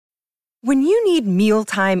When you need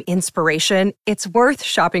mealtime inspiration, it's worth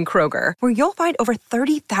shopping Kroger, where you'll find over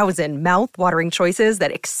 30,000 mouth-watering choices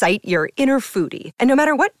that excite your inner foodie. And no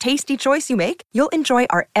matter what tasty choice you make, you'll enjoy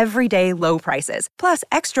our everyday low prices, plus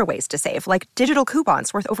extra ways to save, like digital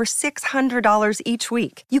coupons worth over $600 each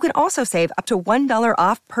week. You can also save up to $1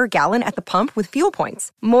 off per gallon at the pump with fuel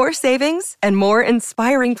points. More savings and more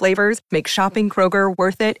inspiring flavors make shopping Kroger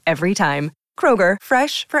worth it every time. Kroger,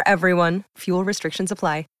 fresh for everyone. Fuel restrictions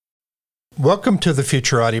apply. Welcome to the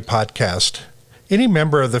Futurati podcast. Any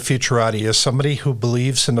member of the Futurati is somebody who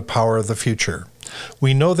believes in the power of the future.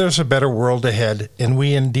 We know there's a better world ahead, and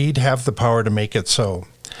we indeed have the power to make it so.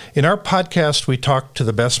 In our podcast, we talk to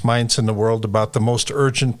the best minds in the world about the most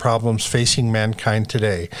urgent problems facing mankind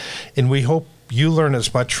today, and we hope you learn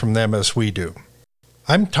as much from them as we do.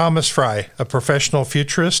 I'm Thomas Fry, a professional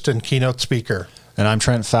futurist and keynote speaker. And I'm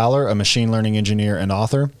Trent Fowler, a machine learning engineer and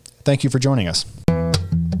author. Thank you for joining us.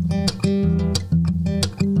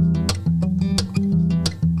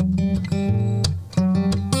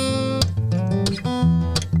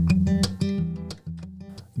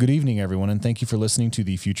 Good evening, everyone, and thank you for listening to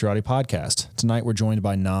the Futurati podcast. Tonight, we're joined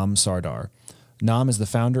by Nam Sardar. Nam is the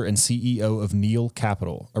founder and CEO of Neal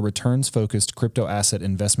Capital, a returns-focused crypto asset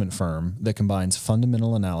investment firm that combines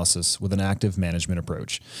fundamental analysis with an active management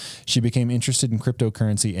approach. She became interested in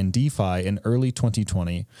cryptocurrency and DeFi in early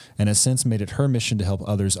 2020 and has since made it her mission to help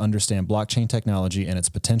others understand blockchain technology and its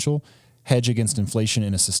potential, hedge against inflation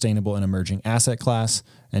in a sustainable and emerging asset class,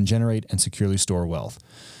 and generate and securely store wealth.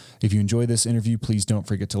 If you enjoy this interview, please don't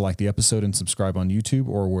forget to like the episode and subscribe on YouTube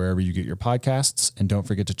or wherever you get your podcasts. And don't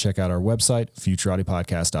forget to check out our website,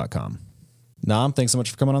 futuratipodcast.com. Nam, thanks so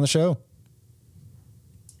much for coming on the show.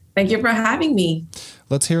 Thank you for having me.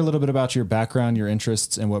 Let's hear a little bit about your background, your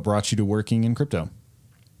interests, and what brought you to working in crypto.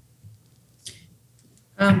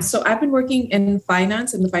 So I've been working in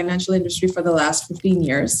finance, in the financial industry for the last 15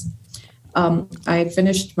 years. I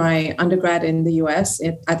finished my undergrad in the US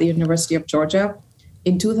at the University of Georgia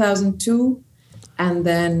in 2002, and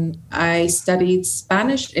then I studied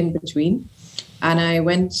Spanish in between, and I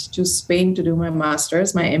went to Spain to do my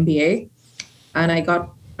master's, my MBA, and I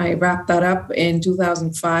wrapped that up in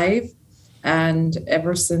 2005, and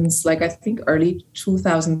ever since, I think early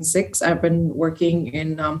 2006, I've been working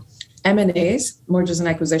in M&As, mergers and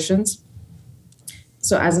acquisitions,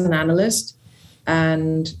 so as an analyst,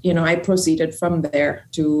 and I proceeded from there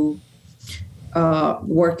to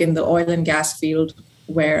work in the oil and gas field,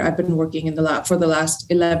 where I've been working for the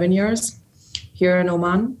last 11 years here in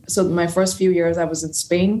Oman. So my first few years I was in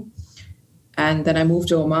Spain, and then I moved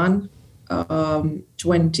to Oman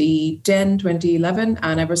 2010, 2011.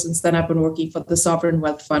 And ever since then, I've been working for the Sovereign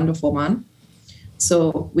Wealth Fund of Oman.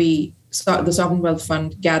 So the Sovereign Wealth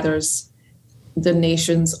Fund gathers the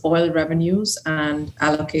nation's oil revenues and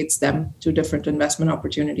allocates them to different investment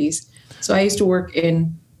opportunities. So I used to work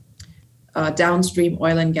in downstream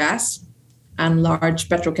oil and gas and large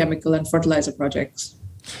petrochemical and fertilizer projects.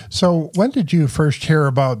 So when did you first hear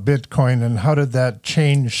about Bitcoin, and how did that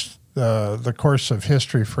change the course of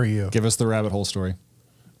history for you? Give us the rabbit hole story.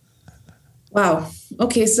 Wow.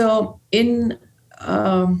 Okay, so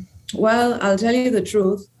I'll tell you the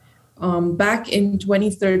truth. Back in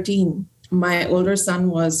 2013, my older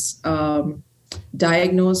son was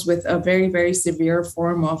diagnosed with a very, very severe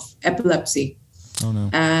form of epilepsy. Oh,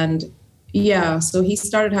 no. And yeah, so he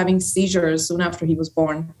started having seizures soon after he was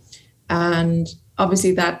born. And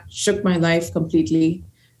obviously that shook my life completely.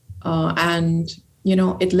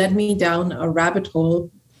 It led me down a rabbit hole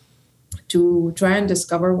to try and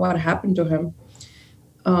discover what happened to him.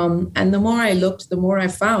 And the more I looked, the more I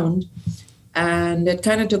found. And it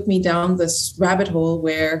kind of took me down this rabbit hole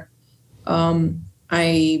where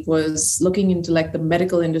I was looking into the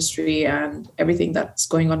medical industry and everything that's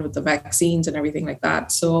going on with the vaccines and everything like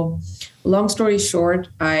that. So long story short,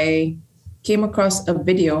 I came across a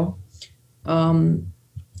video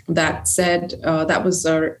that said that was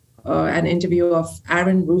an interview of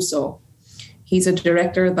Aaron Russo. He's a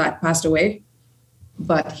director that passed away,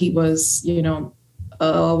 but he was,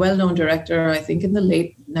 a well-known director, I think in the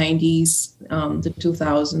late 90s, the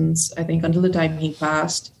 2000s, I think until the time he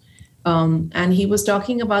passed. And he was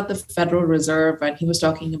talking about the Federal Reserve, and he was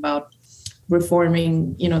talking about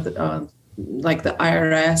reforming, the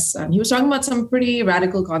IRS. And he was talking about some pretty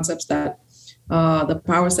radical concepts that the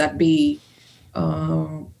powers that be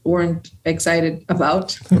weren't excited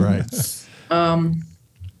about. Right.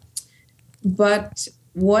 But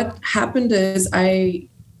what happened is I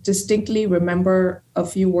distinctly remember a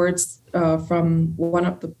few words from one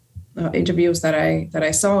of the interviews that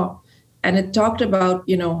I saw, and it talked about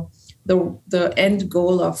the end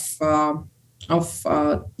goal of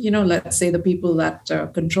let's say the people that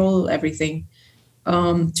control everything,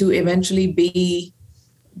 to eventually be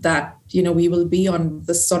that, we will be on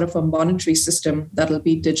this sort of a monetary system that'll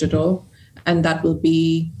be digital, and that will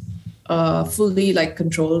be fully like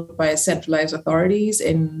controlled by centralized authorities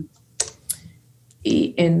in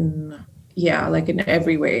like in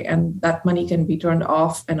every way, and that money can be turned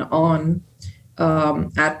off and on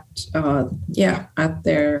at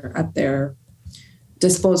their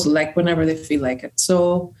disposal, like whenever they feel like it.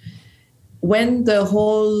 So when the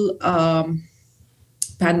whole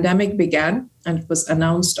pandemic began and it was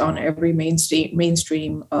announced on every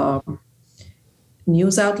mainstream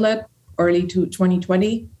news outlet early to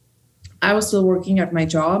 2020, I was still working at my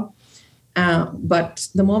job. But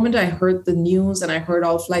the moment I heard the news and I heard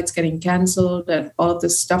all flights getting canceled and all of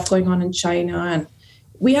this stuff going on in China, and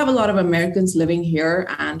we have a lot of Americans living here,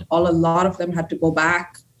 and a lot of them had to go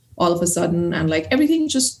back all of a sudden, and like everything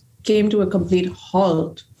just came to a complete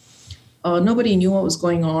halt. Nobody knew what was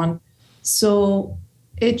going on, so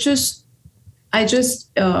I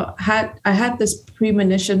had this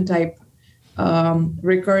premonition type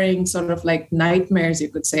recurring sort of like nightmares, you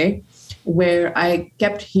could say, where I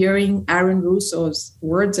kept hearing Aaron Russo's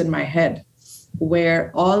words in my head,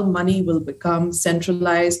 where all money will become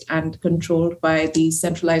centralized and controlled by these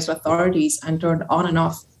centralized authorities and turned on and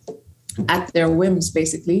off at their whims,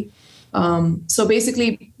 basically. So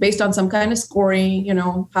basically, based on some kind of scoring,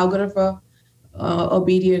 how good of a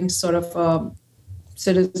obedient sort of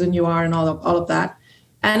citizen you are and all of that.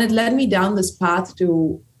 And it led me down this path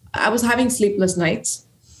to, I was having sleepless nights.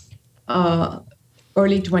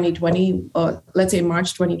 Early 2020, let's say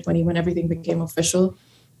March 2020, when everything became official,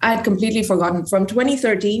 I had completely forgotten. From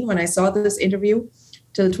 2013, when I saw this interview,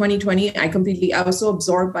 till 2020, I was so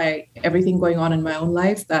absorbed by everything going on in my own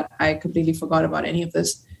life that I completely forgot about any of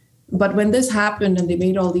this. But when this happened and they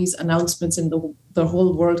made all these announcements and the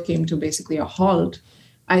whole world came to basically a halt,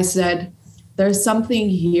 I said, there's something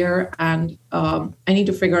here, and I need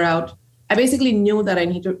to figure out. I basically knew that I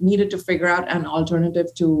needed to figure out an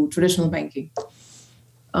alternative to traditional banking.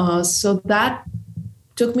 So that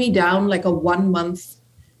took me down like a 1-month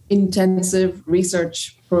intensive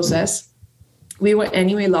research process. We were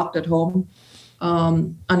anyway locked at home,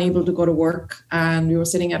 unable to go to work, and we were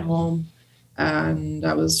sitting at home, and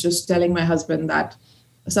I was just telling my husband that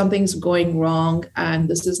something's going wrong and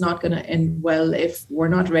this is not going to end well if we're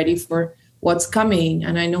not ready for what's coming.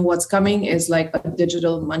 And I know what's coming is like a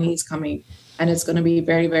digital money is coming, and it's going to be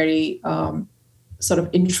very, very sort of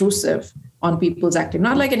intrusive on people's activity.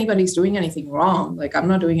 Not like anybody's doing anything wrong. Like, I'm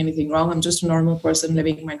not doing anything wrong. I'm just a normal person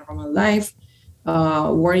living my normal life,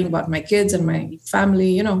 worrying about my kids and my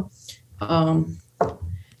family,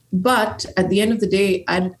 but at the end of the day,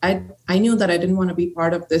 I knew that I didn't want to be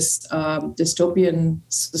part of this dystopian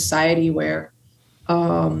society where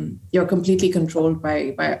you're completely controlled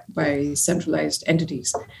by centralized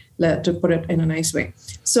entities, to put it in a nice way.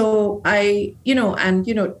 So I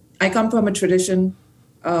come from a tradition,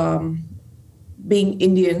 being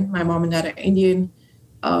Indian. My mom and dad are Indian.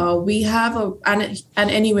 We have and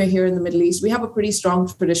anywhere here in the Middle East, we have a pretty strong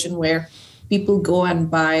tradition where people go and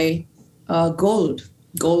buy gold,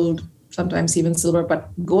 sometimes even silver, but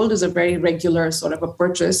gold is a very regular sort of a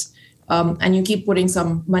purchase. And you keep putting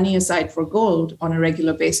some money aside for gold on a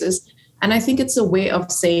regular basis. And I think it's a way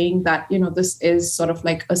of saying that, this is sort of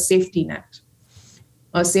like a safety net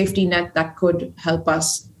that could help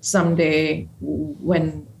us someday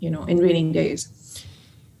when, in raining days.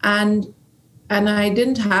 And I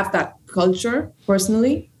didn't have that culture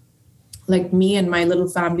personally. Like me and my little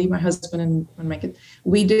family, my husband and my kid,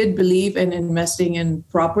 we did believe in investing in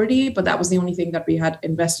property, but that was the only thing that we had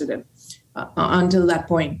invested in until that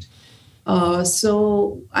point.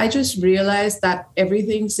 So I just realized that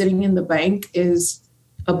everything sitting in the bank is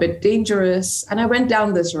a bit dangerous. And I went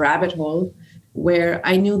down this rabbit hole where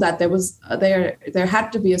I knew that there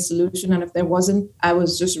had to be a solution. And if there wasn't, I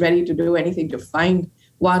was just ready to do anything to find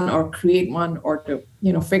one or create one, or to,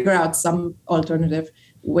 figure out some alternative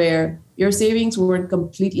where your savings weren't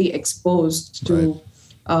completely exposed to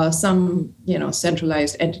some,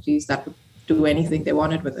 centralized entities that would do anything they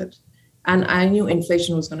wanted with it. And I knew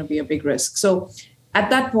inflation was going to be a big risk. So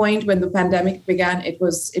at that point, when the pandemic began, it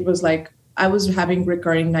was like I was having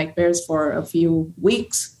recurring nightmares for a few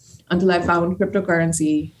weeks until I found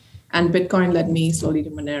cryptocurrency, and Bitcoin led me slowly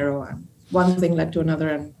to Monero, and one thing led to another.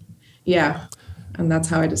 And and that's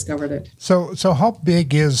how I discovered it. So how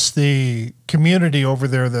big is the community over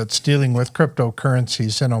there that's dealing with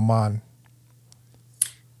cryptocurrencies in Oman?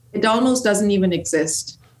 It almost doesn't even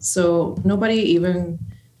exist. So nobody even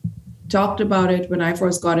talked about it when I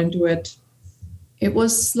first got into it. It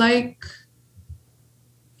was like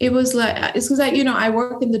it was like, it's because I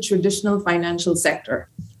work in the traditional financial sector,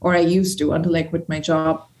 or I used to until I quit my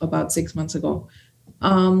job about 6 months ago.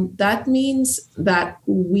 That means that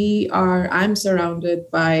I'm surrounded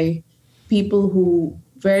by people who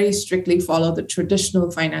very strictly follow the traditional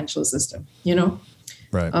financial system,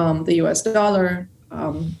 Right. The US dollar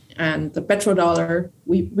and the petrodollar.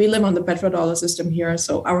 We live on the petrodollar system here,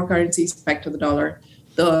 so our currency is pegged to the dollar.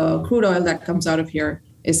 The crude oil that comes out of here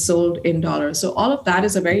is sold in dollars. So all of that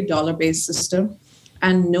is a very dollar-based system.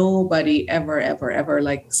 And nobody ever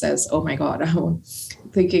like says, oh my God, I'm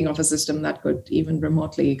thinking of a system that could even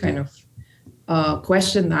remotely kind of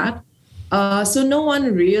question that. So no one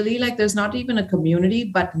really, like there's not even a community.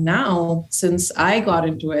 But now, since I got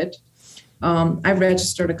into it, I've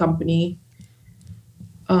registered a company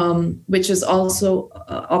which is also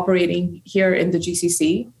operating here in the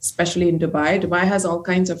GCC, especially in Dubai. Dubai has all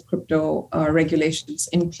kinds of crypto regulations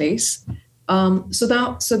in place. So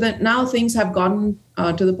that now things have gotten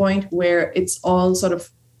to the point where it's all sort of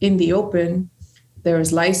in the open.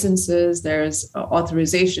 There's licenses, there's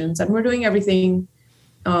authorizations, and we're doing everything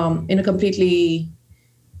in a completely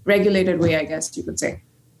regulated way, I guess you could say.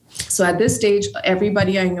 So at this stage,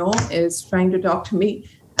 everybody I know is trying to talk to me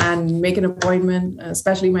and make an appointment,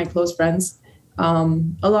 especially my close friends.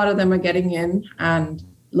 A lot of them are getting in and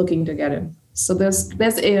looking to get in. So there's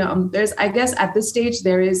I guess at this stage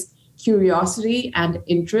there is curiosity and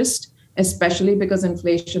interest, especially because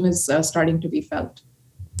inflation is starting to be felt.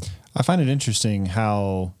 I find it interesting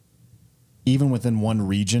how even within one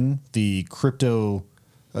region, the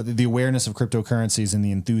awareness of cryptocurrencies and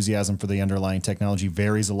the enthusiasm for the underlying technology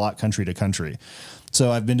varies a lot country to country. So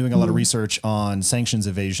I've been doing a lot of research on sanctions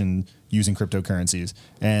evasion using cryptocurrencies.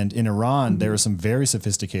 And in Iran, there are some very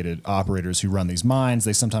sophisticated operators who run these mines.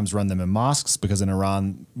 They sometimes run them in mosques because in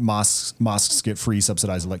Iran, mosques get free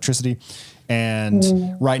subsidized electricity.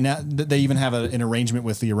 And right now, they even have an arrangement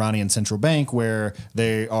with the Iranian central bank where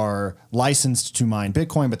they are licensed to mine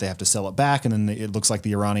Bitcoin, but they have to sell it back. And then it looks like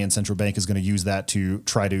the Iranian central bank is going to use that to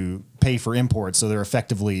try to pay for imports. So they're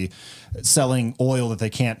effectively selling oil that they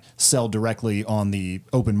can't sell directly on the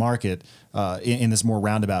open market in this more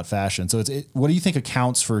roundabout fashion. So what do you think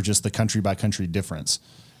accounts for just the country by country difference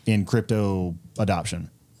in crypto adoption?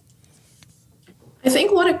 I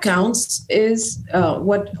think what accounts is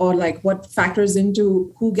what factors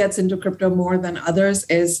into who gets into crypto more than others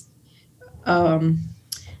is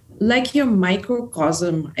like your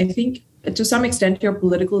microcosm. I think to some extent your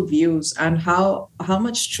political views and how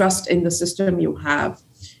much trust in the system you have,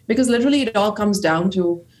 because literally it all comes down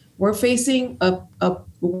to we're facing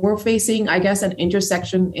I guess an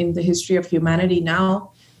intersection in the history of humanity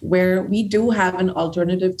now where we do have an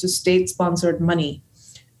alternative to state-sponsored money.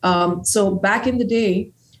 So back in the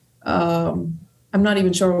day, I'm not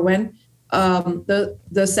even sure when,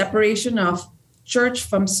 the separation of church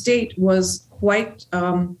from state was quite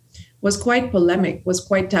polemic, was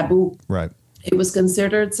quite taboo. Right. It was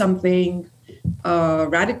considered something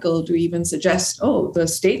radical to even suggest, the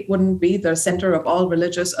state wouldn't be the center of all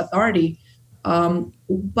religious authority.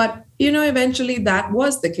 But eventually that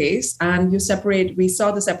was the case, and we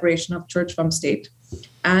saw the separation of church from state,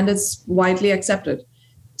 and it's widely accepted.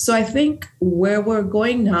 So I think where we're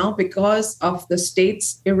going now, because of the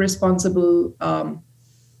state's irresponsible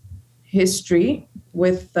history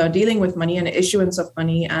with dealing with money and issuance of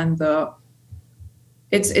money, and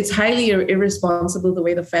it's highly irresponsible the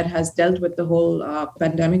way the Fed has dealt with the whole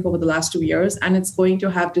pandemic over the last 2 years, and it's going to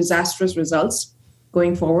have disastrous results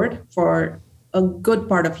going forward for a good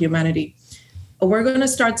part of humanity. We're going to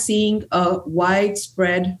start seeing a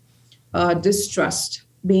widespread distrust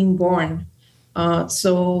being born.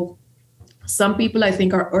 So some people, I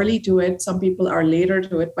think, are early to it. Some people are later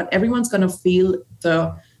to it, but everyone's going to feel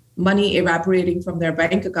the money evaporating from their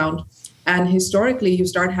bank account. And historically, you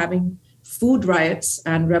start having food riots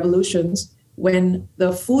and revolutions when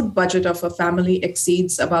the food budget of a family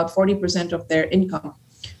exceeds about 40% of their income.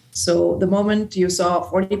 So the moment you saw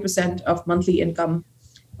 40% of monthly income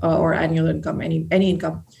or annual income, any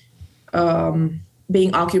income,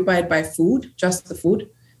 being occupied by food, just the food,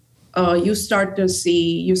 you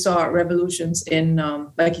saw revolutions in,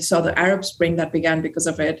 like you saw the Arab Spring that began because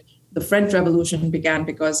of it. The French Revolution began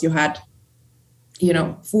because you had,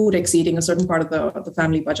 food exceeding a certain part of the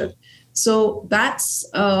family budget. So that's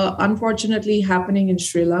unfortunately happening in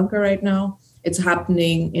Sri Lanka right now. It's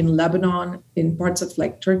happening in Lebanon, in parts of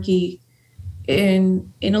like Turkey.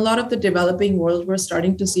 In a lot of the developing world, we're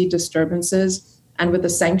starting to see disturbances. And with the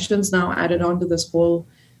sanctions now added on to this whole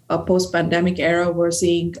post-pandemic era, we're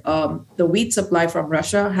seeing the wheat supply from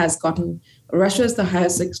Russia is the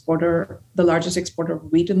largest exporter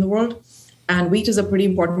of wheat in the world. And wheat is a pretty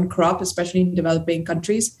important crop, especially in developing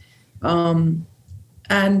countries. And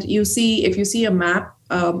if you see a map,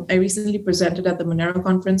 I recently presented at the Monero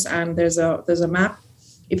conference, and there's a map.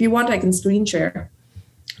 If you want, I can screen share.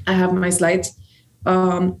 I have my slides.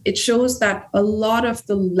 It shows that a lot of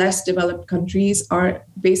the less developed countries are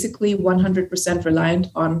basically 100% reliant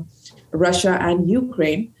on Russia and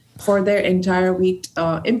Ukraine for their entire wheat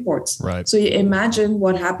imports. Right. So you imagine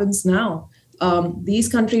what happens now. These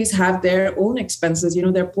countries have their own expenses.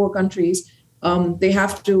 They're poor countries. They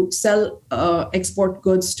have to sell export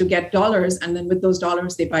goods to get dollars. And then with those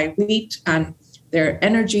dollars, they buy wheat and their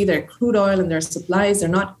energy, their crude oil and their supplies. They're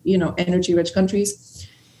not, energy rich countries.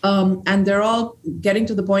 And they're all getting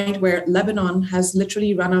to the point where Lebanon has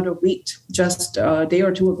literally run out of wheat just a day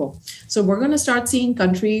or two ago. So we're going to start seeing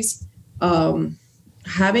countries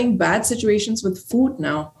having bad situations with food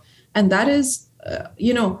now. And that is,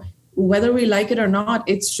 whether we like it or not,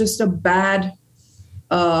 it's just a bad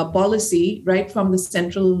policy right from the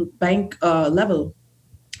central bank level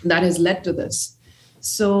that has led to this.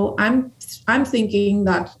 So I'm thinking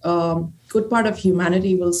that good part of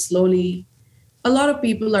humanity will slowly. A lot of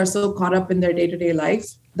people are so caught up in their day-to-day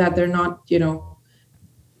life that they're not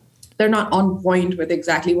on point with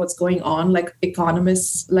exactly what's going on. Like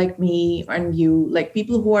economists like me and you, like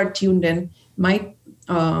people who are tuned in might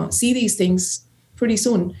see these things pretty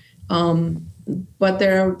soon. But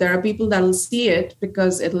there are people that will see it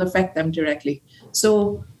because it'll affect them directly.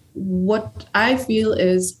 So what I feel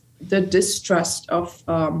is the distrust of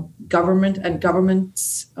government and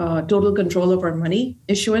government's total control over money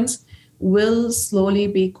issuance will slowly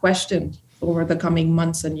be questioned over the coming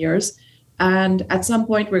months and years. And at some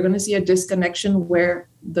point, we're going to see a disconnection where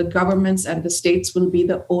the governments and the states will be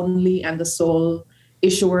the only and the sole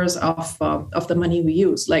issuers of the money we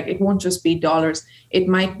use. Like it won't just be dollars. It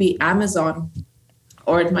might be Amazon,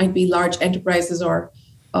 or it might be large enterprises or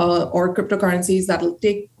cryptocurrencies that'll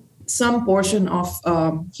take some portion of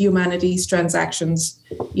humanity's transactions,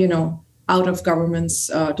 out of government's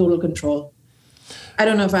total control. I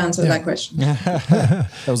don't know if I answered that question. That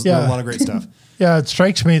was a lot of great stuff. Yeah, it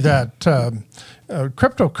strikes me that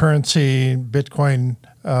cryptocurrency, Bitcoin,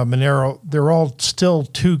 Monero, they're all still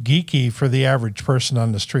too geeky for the average person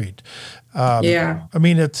on the street. I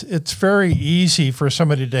mean, it's very easy for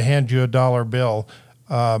somebody to hand you a dollar bill,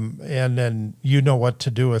 and then you know what to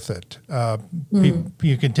do with it.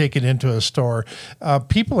 You can take it into a store.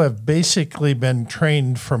 People have basically been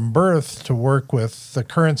trained from birth to work with the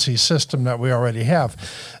currency system that we already have.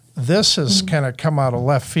 This has kind of come out of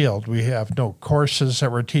left field. We have no courses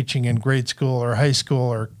that we're teaching in grade school or high school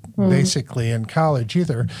or basically in college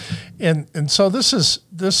either. And so this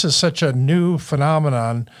is such a new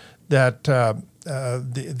phenomenon that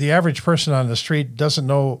the average person on the street doesn't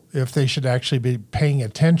know if they should actually be paying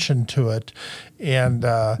attention to it, and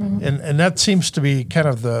that seems to be kind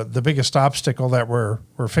of the biggest obstacle that we're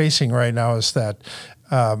facing right now is that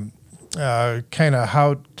kind of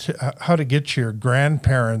how to get your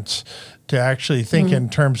grandparents to actually think in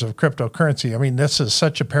terms of cryptocurrency. I mean, this is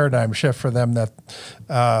such a paradigm shift for them that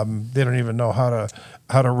they don't even know how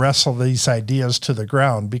to wrestle these ideas to the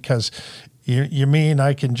ground, because you mean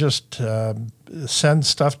I can just send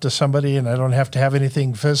stuff to somebody and I don't have to have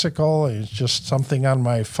anything physical? It's just something on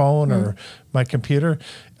my phone or my computer.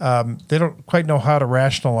 They don't quite know how to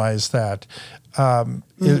rationalize that.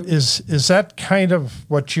 Is that kind of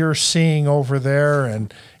what you're seeing over there?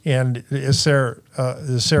 And is there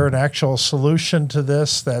an actual solution to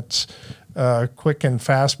this that's quick and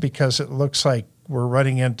fast? Because it looks like we're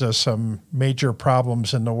running into some major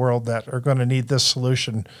problems in the world that are going to need this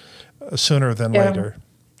solution sooner than later.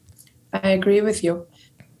 I agree with you.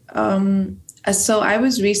 So I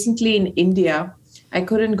was recently in India. I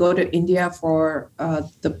couldn't go to India for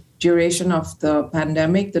the duration of the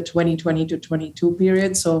pandemic, the 2020 to 22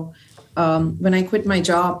 period. So when I quit my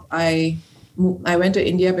job, I went to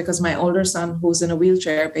India because my older son, who's in a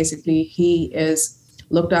wheelchair, basically, he is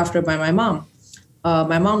looked after by my mom.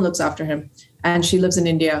 My mom looks after him, and she lives in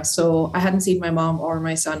India. So I hadn't seen my mom or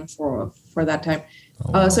my son for that time.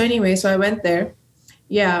 So I went there.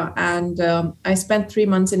 Yeah, and I spent 3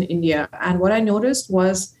 months in India. And what I noticed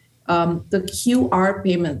was the QR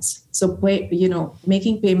payments. So,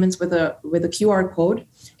 making payments with a QR code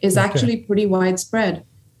is actually pretty widespread.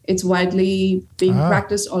 It's widely being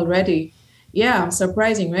practiced already. Yeah,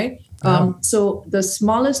 surprising, right? So the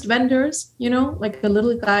smallest vendors, like the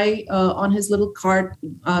little guy on his little cart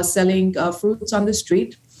selling fruits on the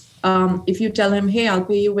street, if you tell him, hey, I'll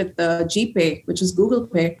pay you with GPay, which is Google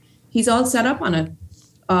Pay, he's all set up on it.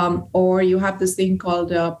 Or you have this thing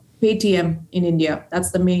called Paytm in India.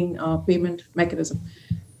 That's the main payment mechanism.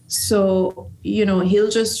 So, he'll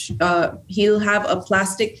have a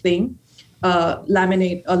plastic thing, a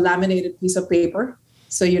laminated piece of paper.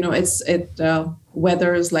 So, it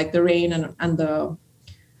weathers like the rain and the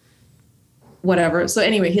whatever. So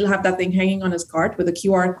anyway, he'll have that thing hanging on his cart with a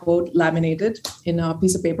QR code laminated in a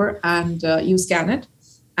piece of paper, and you scan it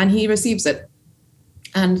and he receives it.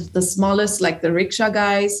 And the smallest, like the rickshaw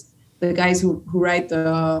guys, the guys who ride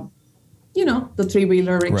the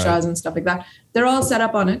three-wheeler rickshaws and stuff like that, they're all set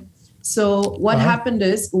up on it. So what happened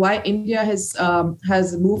is, why India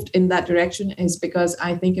has moved in that direction is because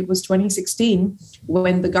I think it was 2016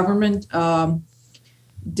 when the government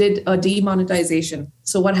did a demonetization.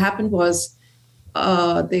 So what happened was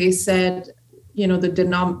they said,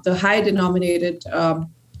 the high denominated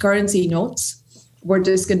currency notes were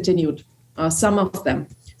discontinued, some of them.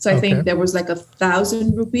 So I think there was like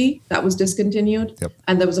 1,000 rupee that was discontinued,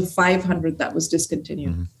 and there was a 500 that was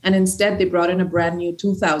discontinued. Mm-hmm. And instead, they brought in a brand new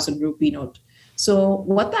 2,000 rupee note. So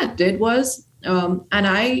what that did was, and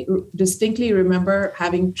I distinctly remember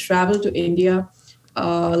having traveled to India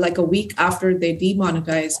like a week after they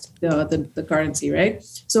demonetized the currency, right?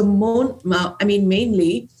 So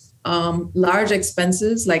mainly large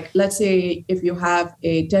expenses, like let's say if you have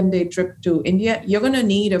a 10-day trip to India, you're going to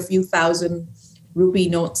need a few thousand rupee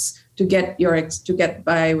notes to get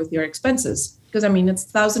by with your expenses, because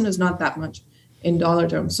 1,000 is not that much in dollar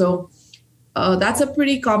terms. So that's a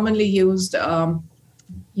pretty commonly used currency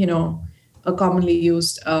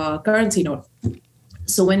note.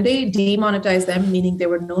 So when they demonetized them, meaning they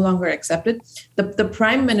were no longer accepted, the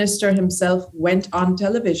prime minister himself went on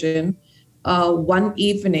television one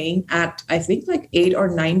evening at, I think, like 8 or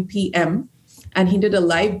 9 p.m. And he did a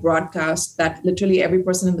live broadcast that literally every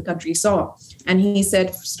person in the country saw. And he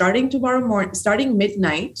said, starting tomorrow morning, starting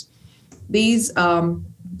midnight, these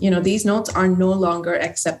notes are no longer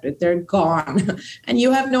accepted. They're gone. And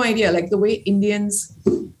you have no idea, like the way Indians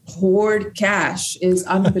hoard cash is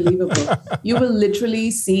unbelievable. You will literally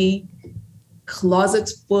see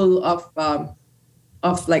closets full of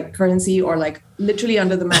like currency, or like literally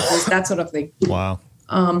under the mattress, that sort of thing. Wow.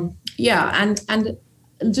 And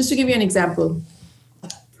just to give you an example,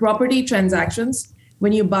 property transactions,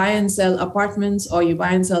 when you buy and sell apartments or you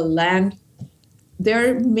buy and sell land,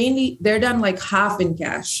 they're done like half in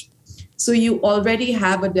cash. So you already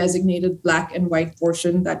have a designated black and white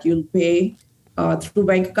portion that you'll pay through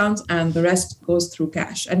bank accounts, and the rest goes through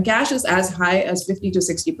cash. And cash is as high as 50 to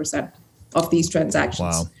 60% of these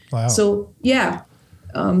transactions. Wow. So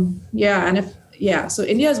so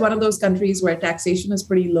India is one of those countries where taxation is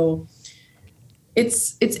pretty low.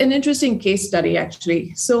 It's an interesting case study,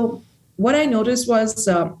 actually. So what I noticed was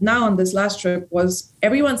now on this last trip was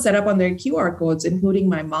everyone set up on their QR codes, including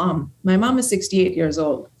my mom. My mom is 68 years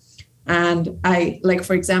old. And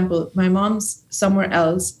for example, my mom's somewhere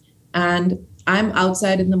else and I'm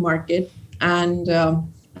outside in the market, and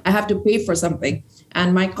I have to pay for something.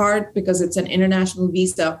 And my card, because it's an international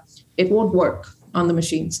Visa, it won't work on the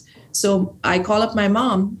machines. So I call up my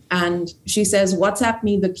mom and she says, WhatsApp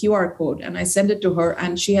me the QR code. And I send it to her,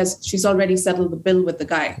 and she's already settled the bill with the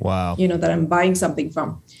guy. Wow. That I'm buying something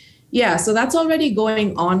from. Yeah. So that's already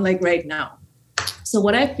going on like right now. So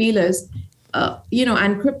what I feel is,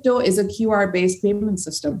 and crypto is a QR based payment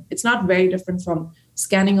system. It's not very different from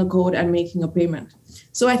scanning a code and making a payment.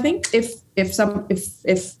 So I think if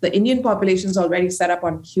the Indian population is already set up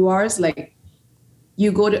on QRs, like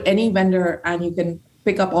you go to any vendor and you can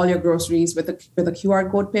pick up all your groceries with a QR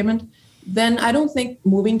code payment, then I don't think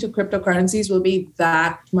moving to cryptocurrencies will be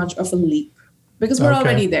that much of a leap, because we're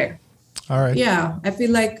already there. All right. Yeah, I feel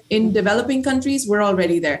like in developing countries, we're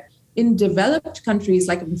already there. In developed countries,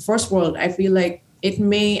 like in the first world, I feel like it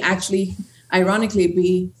may actually, ironically,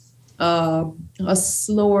 be a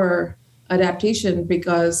slower adaptation,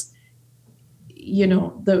 because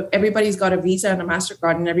everybody's got a Visa and a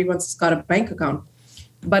MasterCard, and everyone's got a bank account.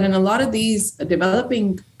 But in a lot of these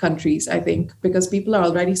developing countries, I think, because people are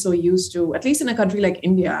already so used to, at least in a country like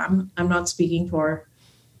India, I'm not speaking for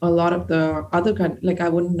a lot of the other countries, like I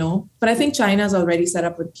wouldn't know. But I think China's already set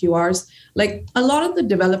up with QRs. Like a lot of the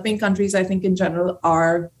developing countries, I think in general,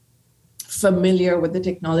 are familiar with the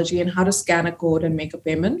technology and how to scan a code and make a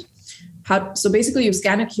payment. So basically you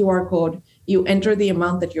scan a QR code, you enter the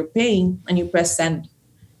amount that you're paying, and you press send.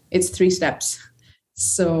 It's 3 steps.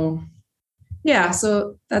 So yeah,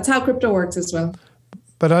 so that's how crypto works as well.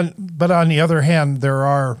 But on the other hand,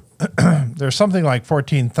 there's something like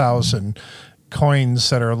 14,000 coins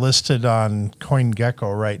that are listed on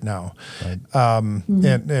CoinGecko right now. Right.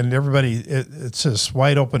 And everybody, it's this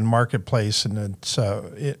wide open marketplace, and it's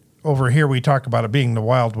over here we talk about it being the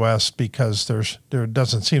Wild West because there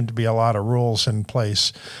doesn't seem to be a lot of rules in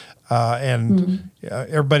place.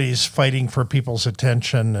 Everybody's fighting for people's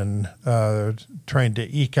attention and trying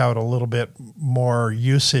to eke out a little bit more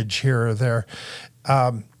usage here or there.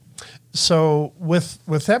 So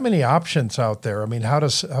with that many options out there, I mean, how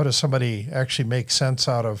does somebody actually make sense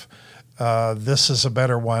out of this is a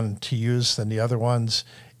better one to use than the other ones,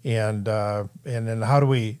 and then how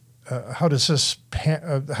does this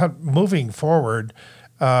moving forward?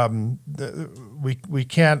 We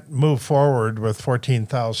can't move forward with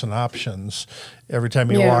 14,000 options every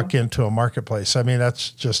time you walk into a marketplace. I mean, that's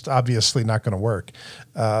just obviously not going to work.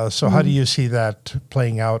 So how do you see that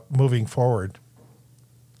playing out moving forward?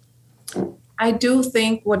 I do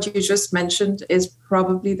think what you just mentioned is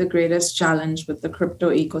probably the greatest challenge with the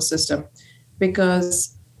crypto ecosystem,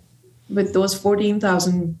 because with those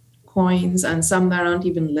 14,000 coins and some that aren't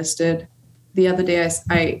even listed, the other day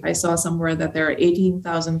I saw somewhere that there are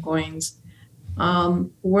 18,000 coins.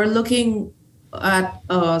 We're looking at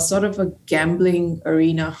sort of a gambling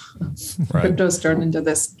arena. Right. Crypto's turned into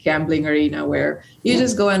this gambling arena where you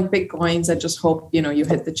just go and pick coins and just hope, you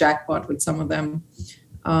hit the jackpot with some of them.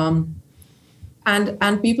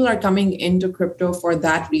 And people are coming into crypto for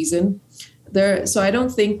that reason. So I don't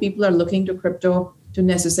think people are looking to crypto to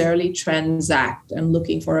necessarily transact and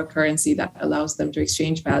looking for a currency that allows them to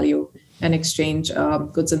exchange value and exchange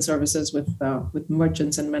goods and services with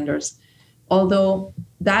merchants and vendors. Although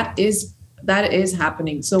that is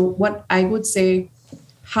happening. So what I would say,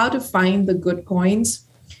 how to find the good coins,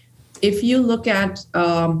 if you look at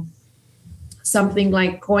something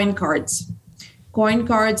like CoinCards.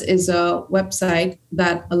 CoinCards is a website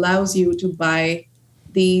that allows you to buy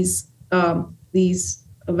these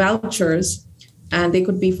vouchers, and they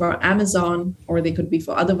could be for Amazon or they could be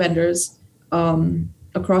for other vendors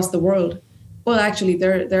across the world. Well, actually,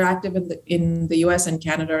 they're active in the US and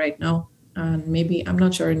Canada right now, and maybe I'm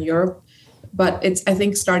not sure in Europe, but it's I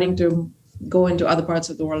think starting to go into other parts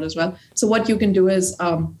of the world as well. So what you can do is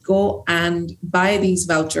go and buy these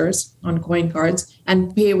vouchers on CoinCards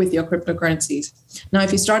and pay with your cryptocurrencies. Now,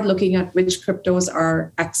 if you start looking at which cryptos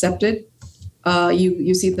are accepted,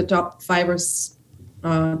 you see the top 5 or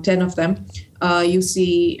 10 of them. You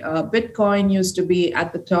see Bitcoin used to be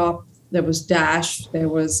at the top. There was Dash. There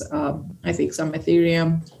was, I think, some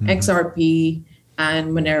Ethereum, XRP,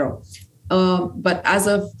 and Monero. But as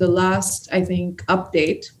of the last, I think,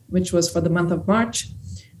 update, which was for the month of March,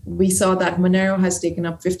 we saw that Monero has taken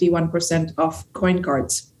up 51% of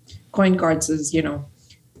CoinCards. CoinCards is,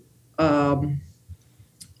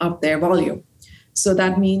 of their volume. So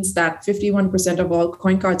that means that 51% of all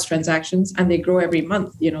CoinCards transactions, and they grow every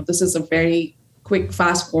month. This is a very quick,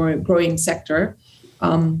 fast growing sector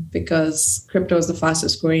because crypto is the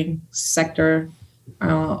fastest growing sector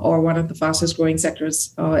or one of the fastest growing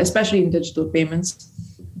sectors, especially in digital payments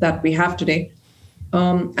that we have today.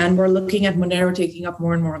 And we're looking at Monero taking up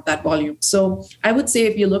more and more of that volume. So I would say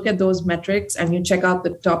if you look at those metrics and you check out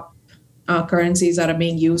the top currencies that are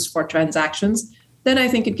being used for transactions, then I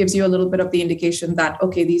think it gives you a little bit of the indication that,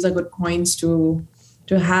 okay, these are good coins to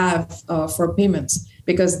have for payments.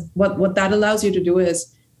 Because what that allows you to do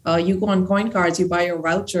is you go on CoinCards, you buy your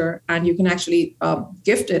voucher, and you can actually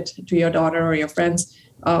gift it to your daughter or your friends,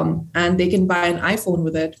 and they can buy an iPhone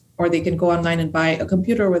with it, or they can go online and buy a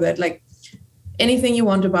computer with it. Like anything you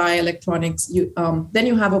want to buy, electronics. Then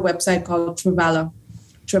you have a website called Truvalla,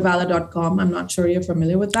 Truvalla.com. I'm not sure you're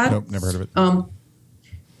familiar with that. Nope, never heard of it.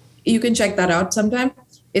 You can check that out sometime.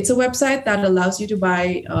 It's a website that allows you to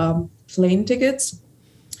buy plane tickets.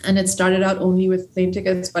 And it started out only with plane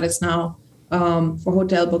tickets, but it's now for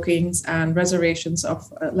hotel bookings and reservations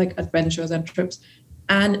of like adventures and trips.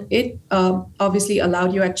 And it obviously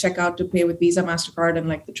allowed you at checkout to pay with Visa, MasterCard, and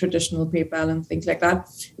like the traditional PayPal and things like that.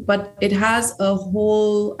 But it has a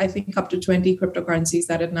whole, I think, up to 20 cryptocurrencies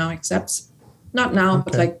that it now accepts. Not now, okay.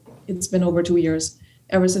 But like it's been over 2 years.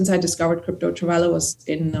 Ever since I discovered crypto, Truvalla was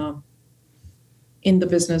in the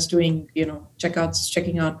business doing, checkouts,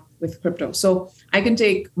 checking out with crypto. So I can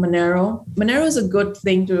take Monero. Monero is a good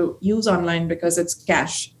thing to use online because it's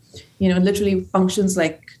cash. It literally functions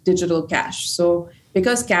like digital cash. So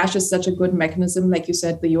because cash is such a good mechanism, like you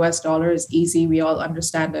said, the US dollar is easy. We all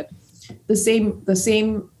understand it. The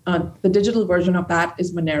digital version of that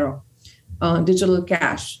is Monero, digital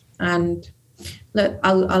cash. And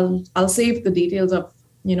I'll save the details of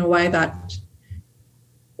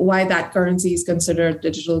why that currency is considered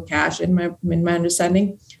digital cash in my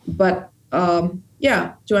understanding. But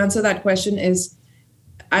to answer that question is,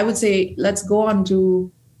 I would say let's go on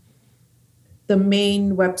to the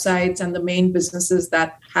main websites and the main businesses that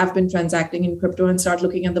have been transacting in crypto and start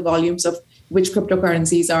looking at the volumes of which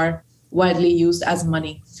cryptocurrencies are widely used as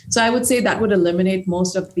money. So I would say that would eliminate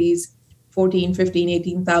most of these 14, 15,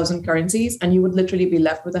 18,000 currencies, and you would literally be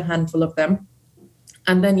left with a handful of them.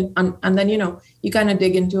 And then, you kind of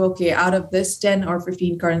dig into, okay, out of this 10 or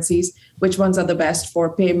 15 currencies, which ones are the best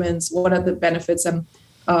for payments? What are the benefits and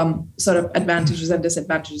sort of advantages and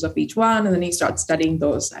disadvantages of each one? And then you start studying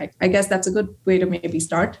those. I guess that's a good way to maybe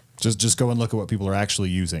start. Just go and look at what people are actually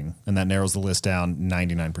using, and that narrows the list down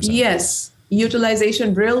 99%. Yes.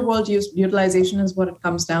 Utilization, real world utilization is what it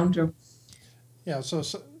comes down to. Yeah. So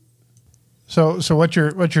what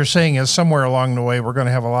you're saying is somewhere along the way we're going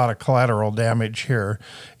to have a lot of collateral damage here,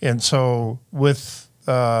 and so with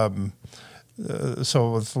a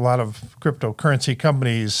lot of cryptocurrency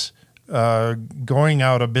companies going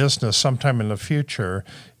out of business sometime in the future,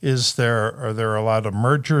 are there a lot of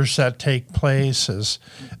mergers that take place? Do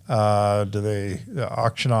they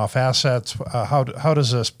auction off assets? How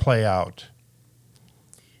does this play out?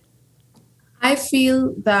 I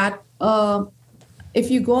feel that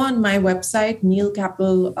if you go on my website,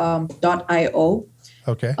 neilcapital.io,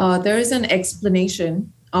 okay, there is an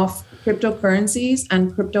explanation of cryptocurrencies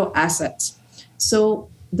and crypto assets. So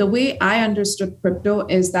the way I understood crypto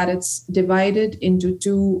is that it's divided into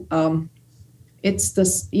two.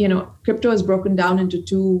 Crypto is broken down into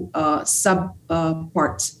two sub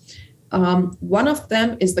parts. One of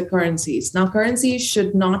them is the currencies. Now, currencies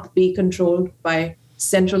should not be controlled by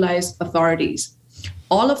centralized authorities.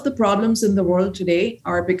 All of the problems in the world today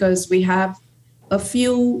are because we have a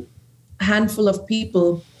handful of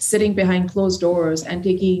people sitting behind closed doors and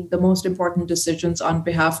taking the most important decisions on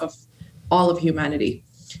behalf of all of humanity.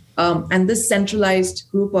 And this centralized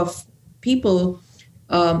group of people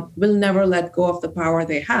will never let go of the power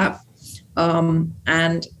they have.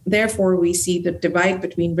 And therefore, we see the divide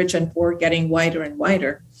between rich and poor getting wider and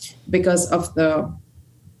wider because of the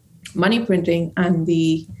money printing and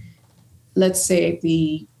the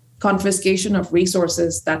confiscation of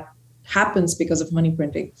resources that happens because of money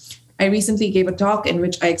printing. I recently gave a talk in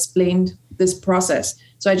which I explained this process.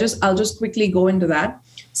 So I'll just quickly go into that.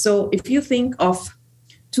 So if you think of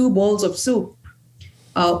two bowls of soup,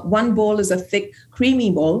 one bowl is a thick,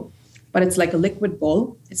 creamy bowl, but it's like a liquid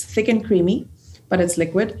bowl. It's thick and creamy, but it's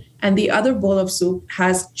liquid. And the other bowl of soup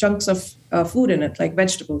has chunks of food in it, like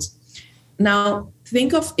vegetables. Now,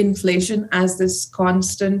 think of inflation as this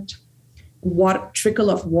constant trickle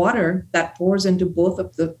of water that pours into both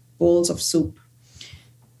of the bowls of soup.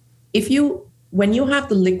 When you have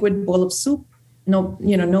the liquid bowl of soup,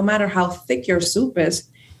 no matter how thick your soup is,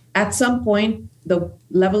 at some point the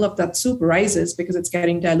level of that soup rises because it's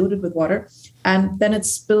getting diluted with water, and then it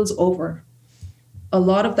spills over. A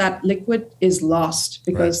lot of that liquid is lost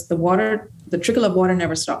because the trickle of water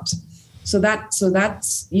never stops. So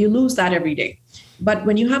that's you lose that every day. But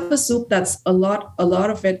when you have a soup that's a lot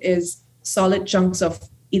of it is solid chunks of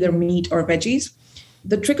either meat or veggies,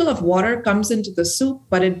 the trickle of water comes into the soup,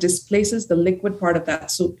 but it displaces the liquid part of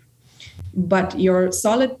that soup. But your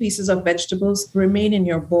solid pieces of vegetables remain in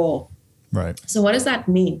your bowl. Right. So what does that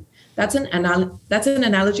mean? That's an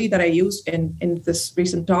analogy that I used in this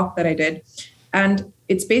recent talk that I did. And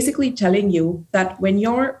it's basically telling you that when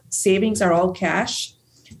your savings are all cash,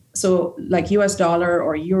 so like US dollar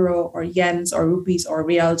or euro or yens or rupees or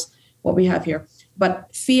reals, what we have here, but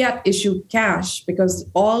fiat issued cash, because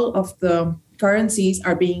all of the currencies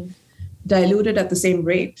are being diluted at the same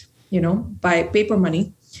rate, by paper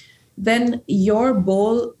money, then your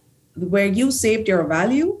bowl where you saved your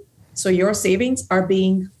value, so your savings are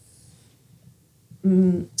being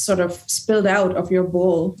sort of spilled out of your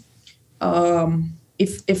bowl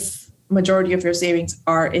if majority of your savings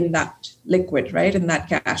are in that liquid, right, in that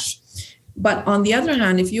cash. But on the other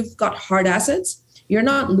hand, if you've got hard assets, you're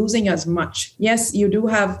not losing as much. Yes, you do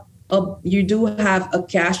have a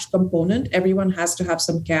cash component. Everyone has to have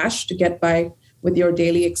some cash to get by with your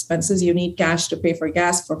daily expenses. You need cash to pay for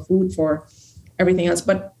gas, for food, for everything else.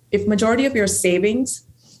 But if majority of your savings,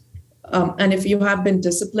 and if you have been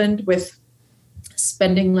disciplined with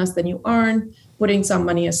spending less than you earn, putting some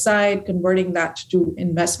money aside, converting that to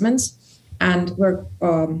investments, and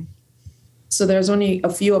so there's only a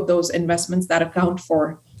few of those investments that account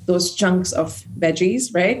for those chunks of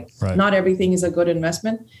veggies, right? Not everything is a good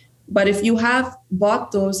investment. But if you have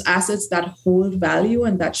bought those assets that hold value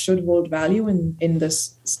and that should hold value in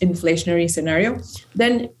this inflationary scenario,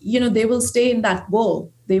 then they will stay in that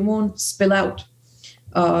bowl. They won't spill out.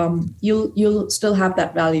 You'll still have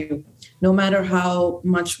that value, no matter how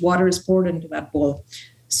much water is poured into that bowl.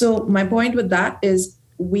 So my point with that is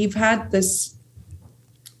we've had this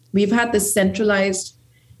we've had this centralized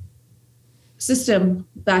system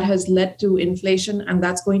that has led to inflation, and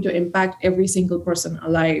that's going to impact every single person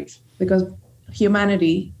alive because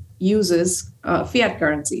humanity uses fiat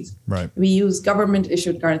currencies. Right. We use government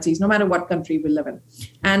issued currencies, no matter what country we live in.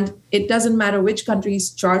 And it doesn't matter which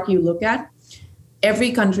country's chart you look at,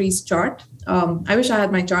 every country's chart. I wish I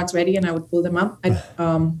had my charts ready and I would pull them up.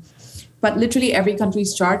 But literally every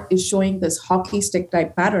country's chart is showing this hockey stick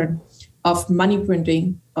type pattern of money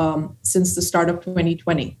printing since the start of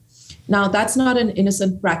 2020. Now, that's not an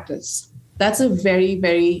innocent practice. That's a very,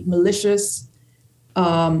 very malicious,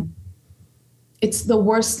 it's the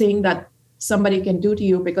worst thing that somebody can do to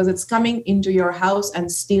you because it's coming into your house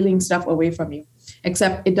and stealing stuff away from you.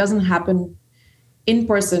 Except it doesn't happen in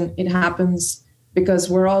person. It happens because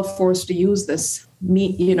we're all forced to use this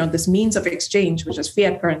means of exchange, which is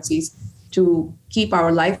fiat currencies, to keep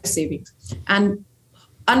our life savings. And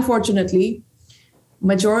unfortunately,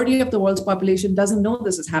 majority of the world's population doesn't know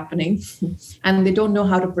this is happening and they don't know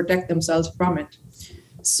how to protect themselves from it.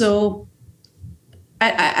 So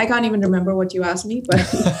I can't even remember what you asked me, but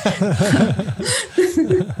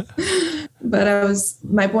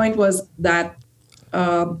my point was that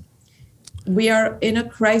we are in a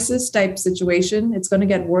crisis type situation. It's going to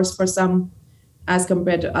get worse for some as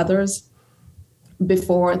compared to others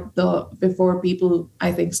before people,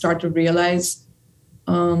 I think, start to realize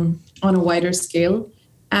on a wider scale,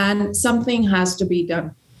 and something has to be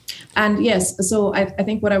done. And yes, so I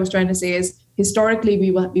think what I was trying to say is historically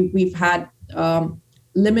we've had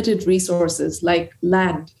limited resources like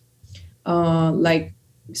land,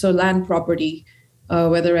 land property,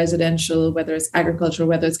 whether residential, whether it's agricultural,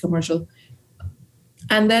 whether it's commercial.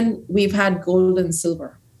 And then we've had gold and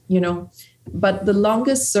silver, but the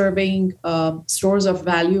longest serving stores of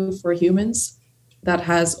value for humans that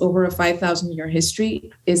has over a 5,000 year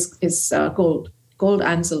history is gold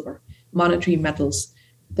and silver, monetary metals.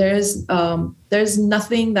 There's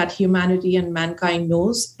nothing that humanity and mankind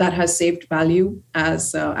knows that has saved value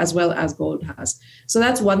as well as gold has. So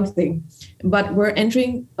that's one thing. But we're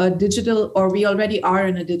entering a digital, or we already are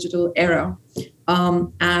in a digital era.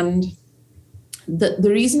 And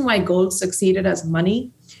the reason why gold succeeded as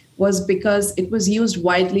money was because it was used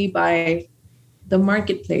widely by the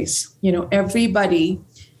marketplace. Everybody,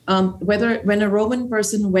 when a Roman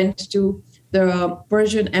person went to the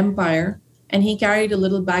Persian Empire, and he carried a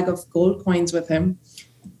little bag of gold coins with him,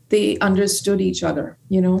 they understood each other.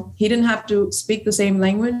 He didn't have to speak the same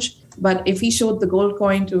language, but if he showed the gold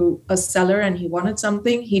coin to a seller and he wanted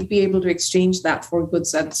something, he'd be able to exchange that for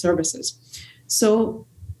goods and services. So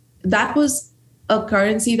that was a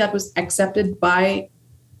currency that was accepted by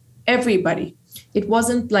everybody. It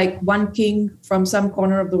wasn't like one king from some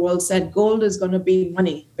corner of the world said, gold is going to be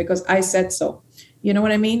money because I said so. You know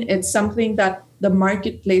what I mean? It's something that the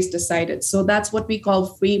marketplace decided. So that's what we call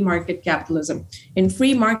free market capitalism. In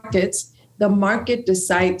free markets, the market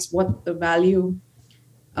decides what the value,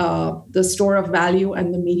 the store of value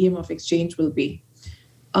and the medium of exchange will be.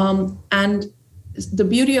 And the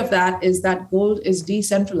beauty of that is that gold is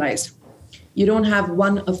decentralized. You don't have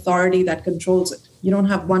one authority that controls it. You don't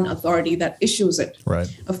have one authority that issues it. Right.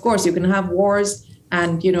 Of course, you can have wars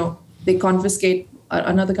and, they confiscate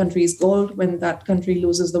another country's gold when that country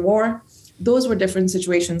loses the war. Those were different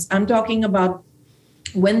situations. I'm talking about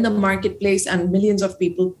when the marketplace and millions of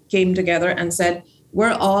people came together and said,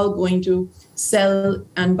 we're all going to sell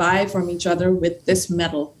and buy from each other with this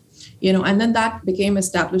metal, and then that became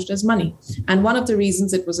established as money. And one of the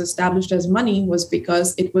reasons it was established as money was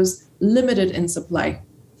because it was limited in supply,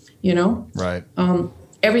 Right.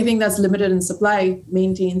 Everything that's limited in supply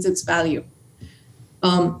maintains its value.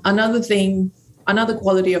 Another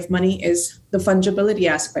quality of money is the fungibility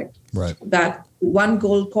aspect. Right. That one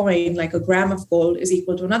gold coin, like a gram of gold, is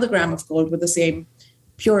equal to another gram of gold with the same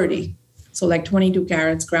purity. So like 22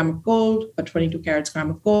 carats gram of gold, or 22 carats gram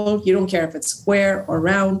of gold. You don't care if it's square or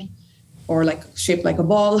round or like shaped like a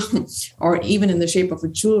ball or even in the shape of a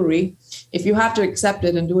jewelry. If you have to accept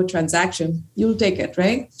it and do a transaction, you'll take it,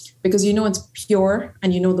 right? Because it's pure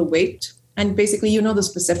and the weight and basically the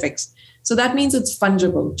specifics. So that means it's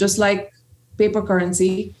fungible, just like paper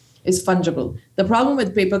currency is fungible. The problem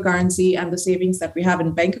with paper currency and the savings that we have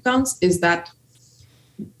in bank accounts is that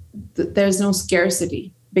there's no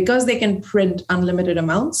scarcity. Because they can print unlimited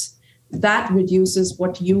amounts, that reduces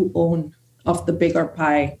what you own of the bigger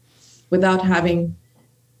pie without having,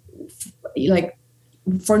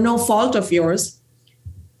 for no fault of yours,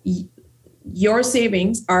 your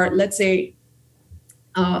savings are, let's say,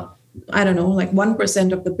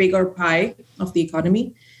 1% of the bigger pie of the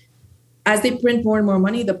economy. As they print more and more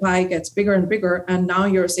money, the pie gets bigger and bigger, and now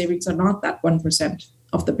your savings are not that 1%.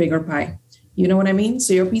 of the bigger pie. You know what I mean?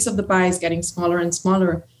 So your piece of the pie is getting smaller and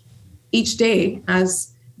smaller each day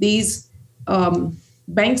as these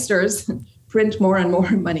banksters print more and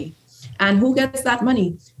more money. And who gets that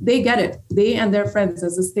money? They get it. They and their friends.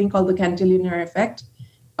 There's this thing called the cantillionaire effect.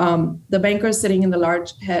 The bankers sitting in the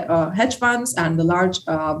large hedge funds and the large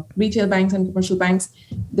retail banks and commercial banks,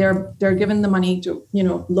 they're given the money to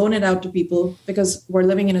loan it out to people, because we're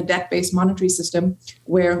living in a debt-based monetary system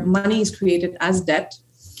where money is created as debt,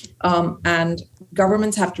 and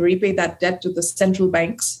governments have to repay that debt to the central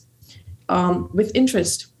banks with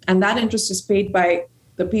interest, and that interest is paid by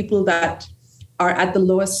the people that are at the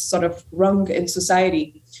lowest sort of rung in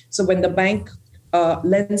society. So when the bank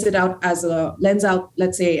lends out,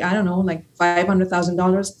 let's say, I don't know, like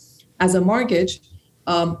 $500,000 as a mortgage,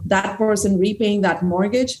 that person repaying that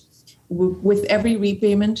mortgage, with every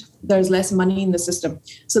repayment, there's less money in the system.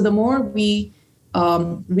 So the more we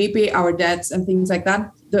repay our debts and things like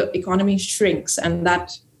that, the economy shrinks, and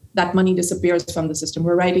that money disappears from the system.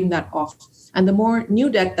 We're writing that off. And the more new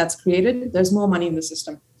debt that's created, there's more money in the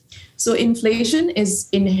system. So inflation is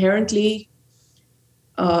inherently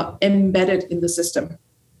embedded in the system.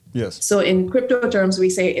 Yes. So in crypto terms, we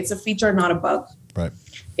say it's a feature, not a bug. Right.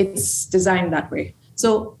 It's designed that way.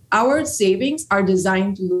 So our savings are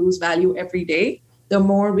designed to lose value every day. The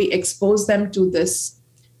more we expose them to this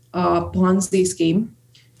Ponzi scheme,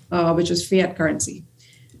 which is fiat currency.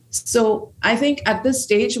 So I think at this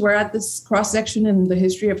stage, we're at this cross-section in the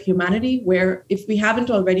history of humanity where, if we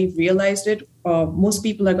haven't already realized it, most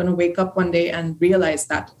people are going to wake up one day and realize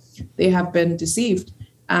that they have been deceived,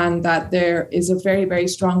 and that there is a very, very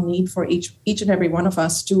strong need for each and every one of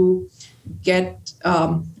us to get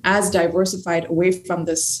as diversified away from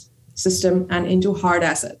this system and into hard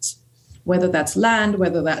assets, whether that's land,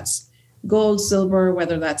 whether that's gold, silver,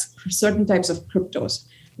 whether that's certain types of cryptos.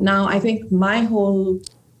 Now, I think my whole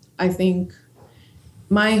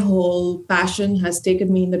passion has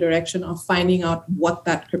taken me in the direction of finding out what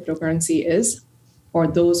that cryptocurrency is, or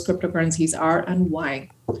those cryptocurrencies are, and why.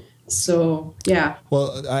 So, yeah.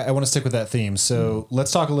 Well, I want to stick with that theme. So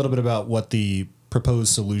let's talk a little bit about what the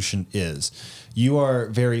proposed solution is. You are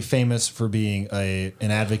very famous for being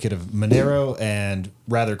an advocate of Monero and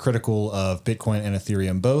rather critical of Bitcoin and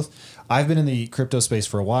Ethereum both. I've been in the crypto space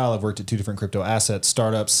for a while. I've worked at 2 different crypto asset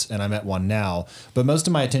startups, and I'm at one now. But most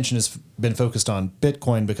of my attention has been focused on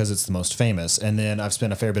Bitcoin because it's the most famous. And then I've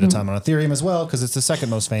spent a fair bit of time on Ethereum as well because it's the second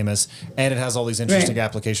most famous. And it has all these interesting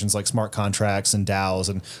applications like smart contracts and DAOs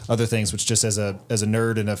and other things, which just as a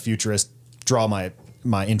nerd and a futurist draw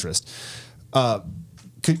my interest.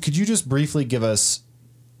 Could you just briefly give us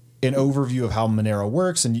an overview of how Monero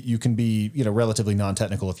works? And you can be, relatively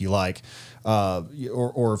non-technical if you like,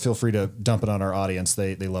 or feel free to dump it on our audience.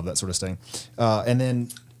 They love that sort of thing. And then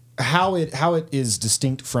how it is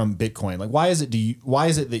distinct from Bitcoin. Like, why is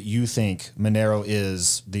it that you think Monero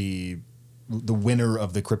is the winner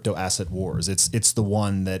of the crypto asset wars? It's the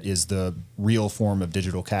one that is the real form of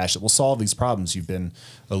digital cash that will solve these problems you've been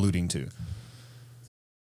alluding to.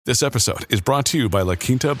 This episode is brought to you by La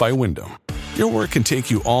Quinta by Wyndham. Your work can take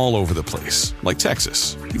you all over the place, like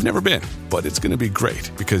Texas. You've never been, but it's going to be great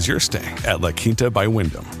because you're staying at La Quinta by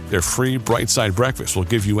Wyndham. Their free Bright Side breakfast will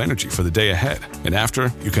give you energy for the day ahead. And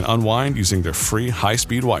after, you can unwind using their free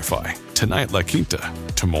high-speed Wi-Fi. Tonight, La Quinta.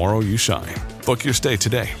 Tomorrow, you shine. Book your stay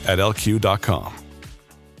today at lq.com.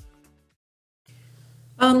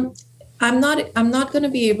 I'm not going to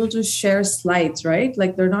be able to share slides, right?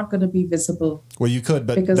 Like, they're not going to be visible. Well, you could,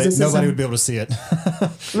 but nobody would be able to see it.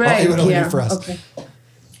 Right. Yeah. For us. Okay.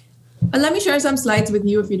 Let me share some slides with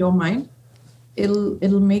you if you don't mind.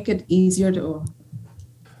 It'll make it easier to.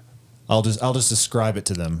 I'll just describe it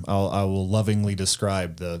to them. I will lovingly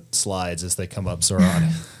describe the slides as they come up, so on,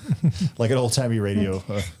 like an old timey radio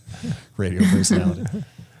personality.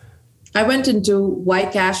 I went into why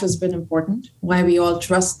cash has been important, why we all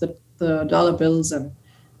trust the dollar bills, and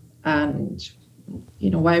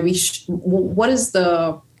why what is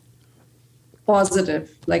the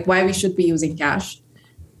positive, like why we should be using cash.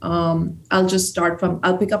 I'll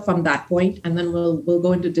pick up from that point, and then we'll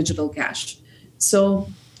go into digital cash. So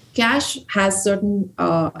cash has certain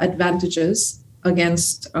advantages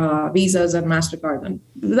against Visas and MasterCard, and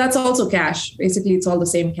that's also cash. Basically, it's all the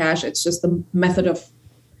same cash. It's just the method of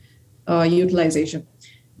utilization.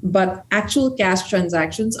 But actual cash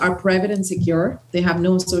transactions are private and secure. They have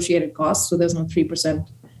no associated costs, so there's no 3%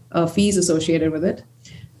 fees associated with it.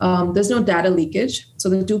 There's no data leakage, so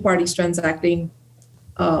the two parties transacting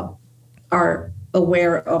are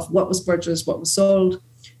aware of what was purchased, what was sold,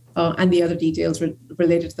 and the other details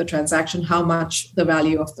related to the transaction, how much the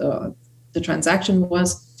value of the transaction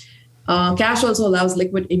was. Cash also allows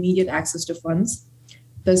liquid, immediate access to funds.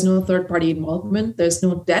 There's no third-party involvement. There's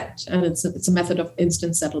no debt, and it's a method of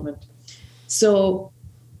instant settlement. So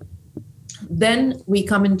then we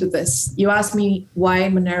come into this. You asked me why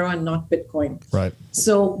Monero and not Bitcoin. Right.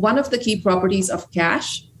 So one of the key properties of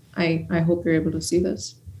cash, I hope you're able to see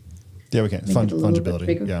this. Yeah, we can.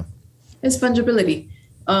 Fungibility. Yeah. It's fungibility,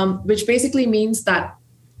 which basically means that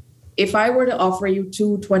if I were to offer you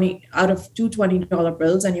two $20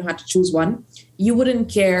 bills and you had to choose one, you wouldn't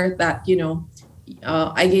care that,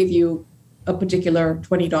 I gave you a particular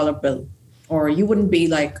 $20 bill, or you wouldn't be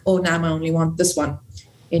like, oh, Nam, I only want this one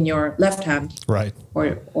in your left hand, right?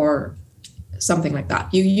 Or something like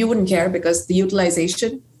that. You wouldn't care because the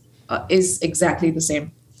utilization is exactly the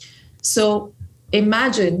same. So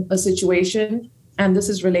imagine a situation, and this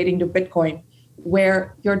is relating to Bitcoin,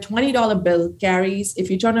 where your $20 bill carries, if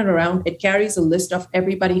you turn it around, it carries a list of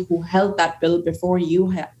everybody who held that bill before you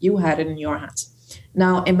had it in your hands.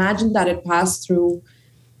 Now, imagine that it passed through,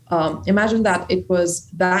 imagine that it was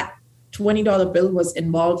that $20 bill was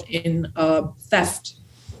involved in theft.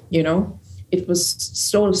 It was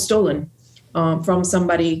stolen from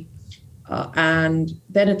somebody, and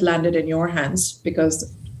then it landed in your hands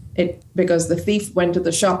because the thief went to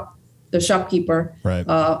the shopkeeper, right,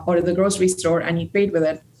 or the grocery store, and he paid with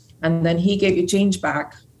it, and then he gave you change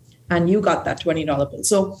back, and you got that $20 bill.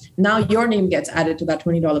 So now your name gets added to that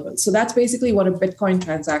 $20 bill. So that's basically what a Bitcoin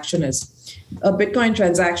transaction is. A Bitcoin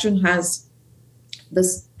transaction has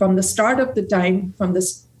this from the start of the time, from the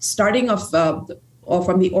starting of or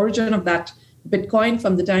from the origin of that Bitcoin,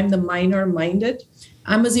 from the time the miner mined it.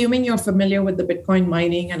 I'm assuming you're familiar with the Bitcoin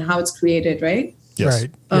mining and how it's created, right? Yes.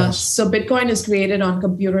 Right. Yes. So Bitcoin is created on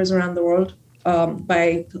computers around the world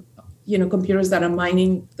by computers that are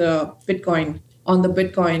mining the Bitcoin on the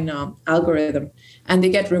Bitcoin algorithm, and they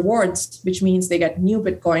get rewards, which means they get new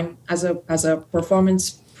Bitcoin as a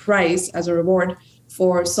performance price, as a reward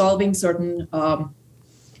for solving certain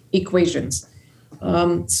equations.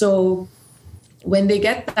 So when they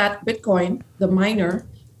get that Bitcoin, the miner,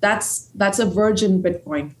 that's a virgin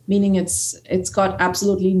Bitcoin, meaning it's got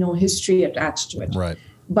absolutely no history attached to it. Right.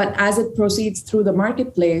 But as it proceeds through the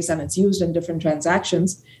marketplace and it's used in different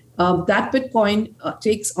transactions, that Bitcoin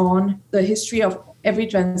takes on the history of every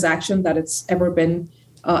transaction that it's ever been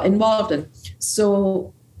involved in.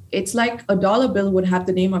 So it's like a dollar bill would have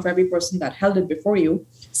the name of every person that held it before you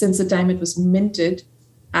since the time it was minted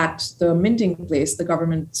at the minting place, the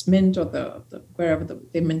government's mint, or the wherever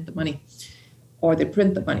they mint the money or they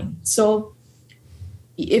print the money. So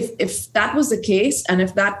if that was the case, and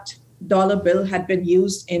if that dollar bill had been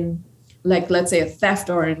used in, like, let's say a theft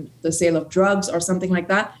or in the sale of drugs or something like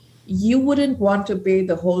that, you wouldn't want to pay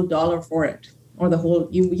the whole dollar for it, or the whole,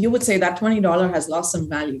 you would say that $20 has lost some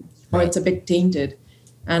value, or right, it's a bit tainted,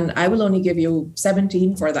 and I will only give you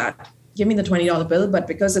 17 for that. Give me the $20 bill, but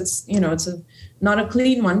because it's not a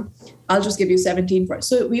clean one, I'll just give you 17 for it.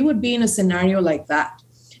 So we would be in a scenario like that,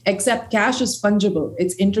 except cash is fungible,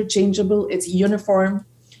 it's interchangeable, it's uniform,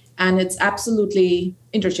 and it's absolutely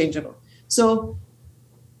interchangeable. So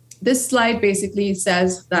this slide basically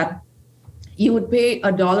says that you would pay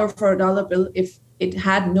 $1 for a dollar bill if it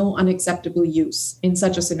had no unacceptable use in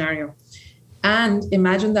such a scenario. And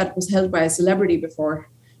imagine that it was held by a celebrity before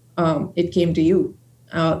it came to you.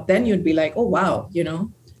 Then you'd be like, oh, wow,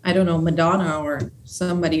 I don't know, Madonna or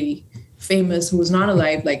somebody famous who's not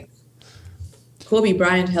alive, like Kobe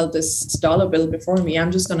Bryant held this dollar bill before me.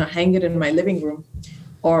 I'm just going to hang it in my living room,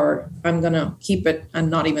 or I'm going to keep it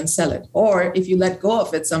and not even sell it. Or if you let go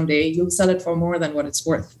of it someday, you'll sell it for more than what it's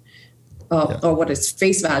worth, or what its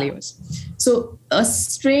face value is. So a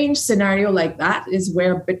strange scenario like that is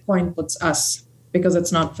where Bitcoin puts us, because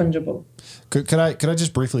it's not fungible. Could I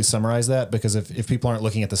just briefly summarize that? Because if people aren't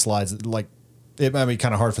looking at the slides, like, it might be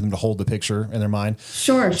kind of hard for them to hold the picture in their mind.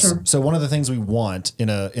 Sure. So one of the things we want in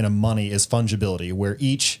a money is fungibility, where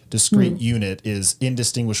each discrete unit is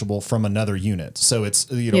indistinguishable from another unit. So it's,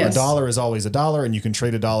 Yes. a dollar is always a dollar, and you can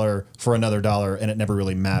trade a dollar for another dollar, and it never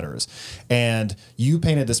really matters. And you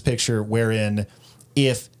painted this picture wherein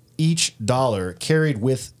if each dollar carried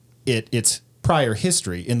with it its prior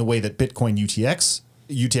history in the way that Bitcoin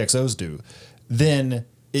UTXOs do, then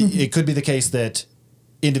it could be the case that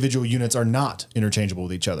individual units are not interchangeable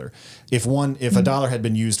with each other. If a dollar had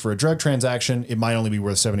been used for a drug transaction, it might only be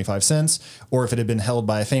worth 75 cents. Or if it had been held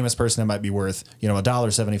by a famous person, it might be worth,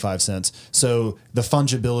 $1.75. So the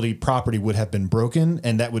fungibility property would have been broken,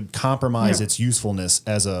 and that would compromise its usefulness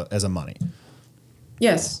as a money.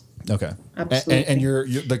 Yes. Okay. Absolutely. And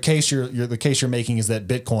the case you're making is that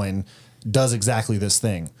Bitcoin does exactly this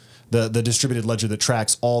thing. the distributed ledger that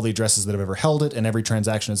tracks all the addresses that have ever held it and every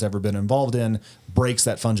transaction it's ever been involved in breaks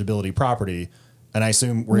that fungibility property. And I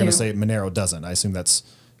assume we're going to say Monero doesn't. I assume that's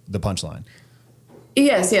the punchline.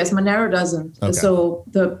 Yes, Monero doesn't. Okay. So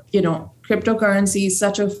cryptocurrency is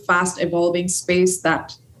such a fast evolving space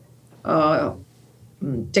that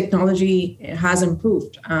technology has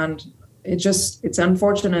improved, and it's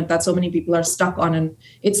unfortunate that so many people are stuck on. And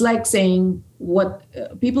it's like saying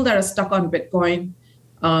people that are stuck on Bitcoin.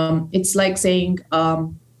 It's like saying,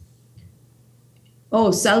 cell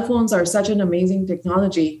phones are such an amazing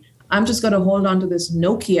technology. I'm just going to hold on to this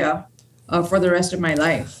Nokia for the rest of my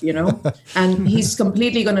life, and he's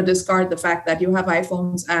completely going to discard the fact that you have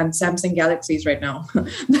iPhones and Samsung Galaxies right now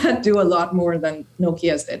that do a lot more than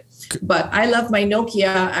Nokia's did. But I love my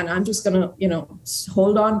Nokia, and I'm just going to,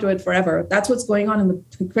 hold on to it forever. That's what's going on in the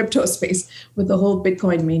crypto space with the whole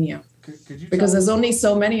Bitcoin mania, because there's only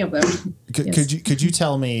so many of them. Could you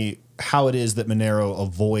tell me how it is that Monero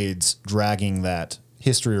avoids dragging that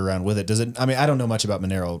history around with it? Does it? I mean, I don't know much about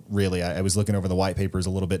Monero, really. I was looking over the white papers a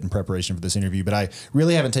little bit in preparation for this interview, but I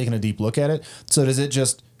really haven't taken a deep look at it. So does it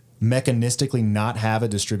just mechanistically not have a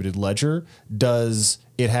distributed ledger? Does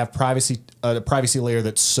it have a privacy layer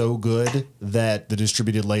that's so good that the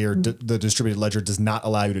distributed ledger does not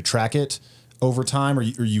allow you to track it over time, or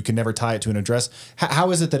you can never tie it to an address? How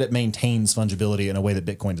is it that it maintains fungibility in a way that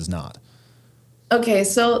Bitcoin does not? Okay,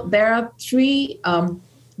 so there are three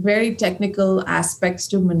very technical aspects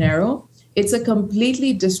to Monero. It's a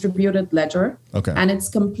completely distributed ledger, and it's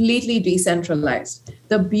completely decentralized.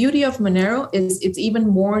 The beauty of Monero is it's even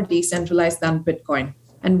more decentralized than Bitcoin.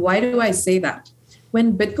 And why do I say that?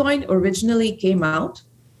 When Bitcoin originally came out,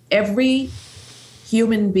 every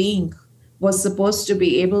human being was supposed to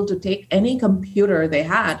be able to take any computer they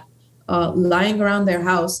had lying around their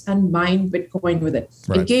house and mine Bitcoin with it.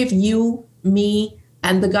 Right. It gave you, me,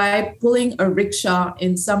 and the guy pulling a rickshaw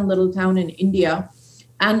in some little town in India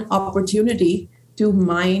an opportunity to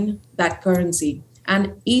mine that currency.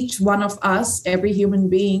 And each one of us, every human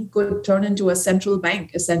being, could turn into a central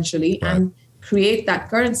bank, essentially, right, and create that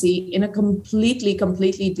currency in a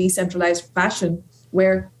completely decentralized fashion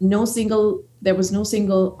where there was no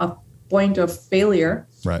single point of failure,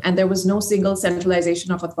 right, and there was no single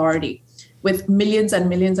centralization of authority, with millions and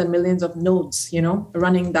millions and millions of nodes,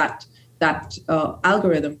 running that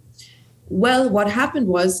algorithm. Well, what happened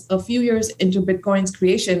was, a few years into Bitcoin's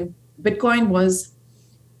creation, Bitcoin was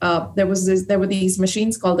there were these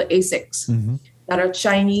machines called the ASICs, mm-hmm, that are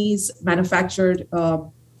Chinese manufactured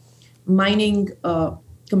mining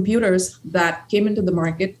computers that came into the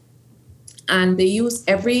market, and they use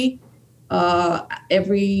every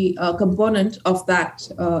component of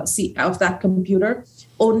that computer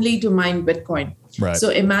only to mine Bitcoin. Right. So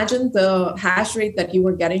imagine the hash rate that you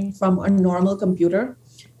were getting from a normal computer.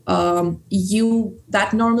 That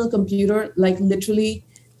normal computer literally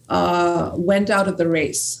went out of the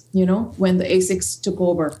race, when the ASICs took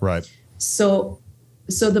over. Right. So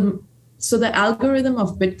the algorithm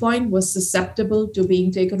of Bitcoin was susceptible to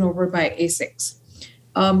being taken over by ASICs.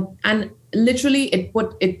 And literally it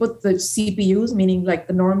put the CPUs, meaning like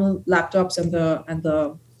the normal laptops and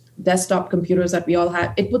the desktop computers that we all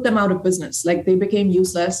had, it put them out of business. Like, they became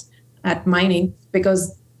useless at mining,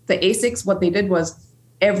 because the ASICs, what they did was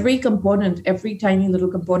every tiny little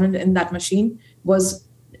component in that machine was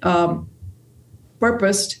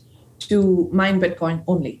purposed to mine Bitcoin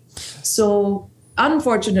only. So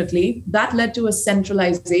unfortunately, that led to a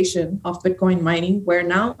centralization of Bitcoin mining, where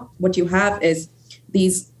now what you have is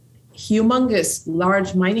these humongous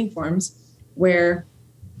large mining farms where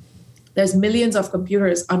there's millions of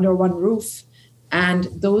computers under one roof. And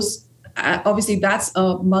those, obviously that's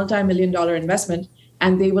a multi-million-dollar investment,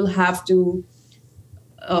 and they will have to,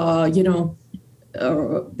 they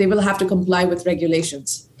will have to comply with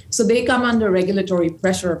regulations. So they come under regulatory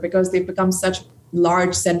pressure because they've become such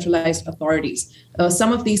large centralized authorities.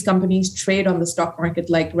 Some of these companies trade on the stock market,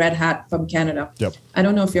 like Red Hat from Canada. Yep. I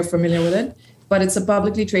don't know if you're familiar with it, but it's a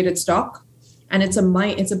publicly traded stock, and it's a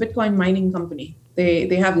Bitcoin mining company.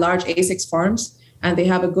 They have large ASICs farms, and they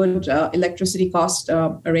have a good electricity cost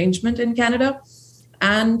arrangement in Canada,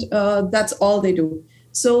 and that's all they do.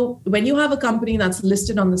 So when you have a company that's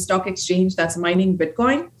listed on the stock exchange that's mining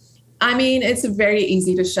Bitcoin, I mean, it's very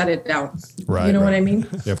easy to shut it down. Right, you know what I mean?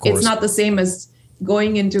 Yeah, of course. It's not the same as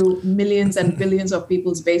going into millions and billions of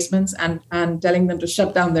people's basements and telling them to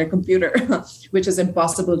shut down their computer, which is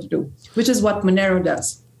impossible to do, which is what Monero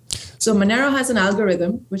does. So Monero has an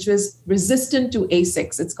algorithm which is resistant to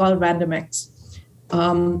ASICs. It's called RandomX.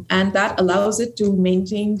 And that allows it to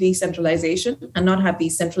maintain decentralization and not have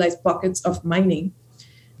these centralized pockets of mining.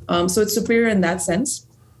 So it's superior in that sense.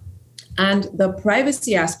 And the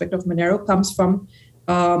privacy aspect of Monero comes from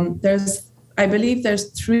I believe there's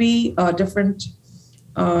three different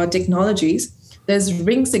technologies. There's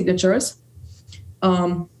ring signatures.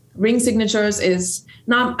 Ring signatures is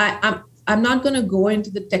now I'm not going to go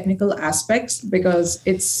into the technical aspects because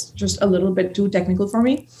it's just a little bit too technical for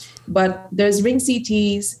me. But there's ring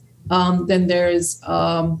CTs. Then there's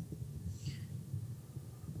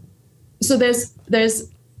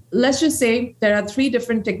let's just say there are three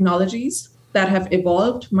different technologies that have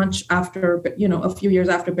evolved much after, a few years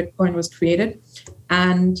after Bitcoin was created.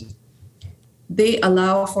 And they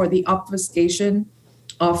allow for the obfuscation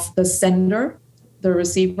of the sender, the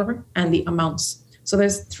receiver, and the amounts. So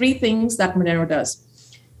there's three things that Monero does.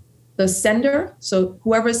 The sender, so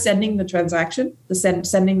whoever's sending the transaction,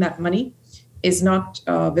 sending that money, is not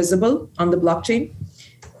visible on the blockchain.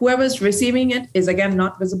 Whoever's receiving it is, again,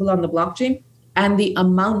 not visible on the blockchain. And the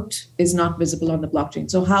amount is not visible on the blockchain.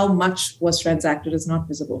 So how much was transacted is not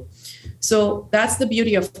visible. So that's the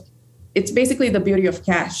beauty it's basically the beauty of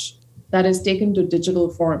cash that is taken to digital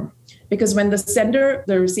form. Because when the sender,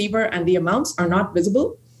 the receiver, and the amounts are not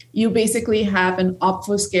visible, you basically have an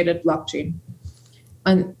obfuscated blockchain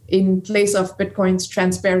and in place of Bitcoin's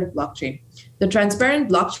transparent blockchain. The transparent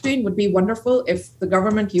blockchain would be wonderful if the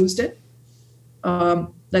government used it.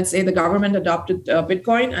 Let's say the government adopted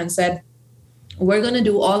Bitcoin and said, we're going to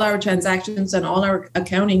do all our transactions and all our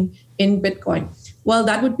accounting in Bitcoin. Well,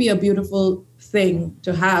 that would be a beautiful thing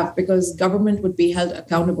to have because government would be held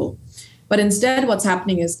accountable. But instead, what's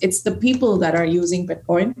happening is it's the people that are using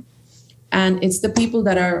Bitcoin and it's the people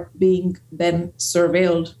that are being then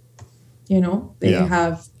surveilled. They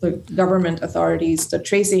have the government authorities, the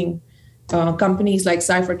tracing companies like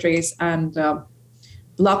CipherTrace and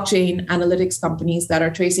blockchain analytics companies that are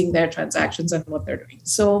tracing their transactions and what they're doing.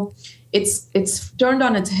 So it's turned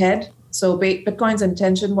on its head. So Bitcoin's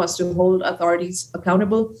intention was to hold authorities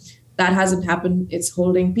accountable. That hasn't happened. It's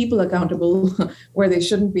holding people accountable where they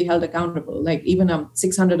shouldn't be held accountable. Like even a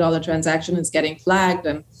 $600 transaction is getting flagged,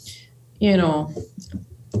 and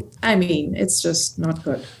it's just not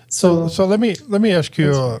good. So let me ask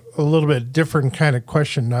you a little bit different kind of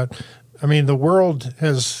question. The world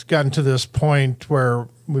has gotten to this point where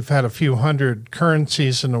we've had a few hundred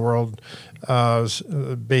currencies in the world,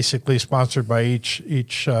 basically sponsored by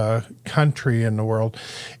each country in the world,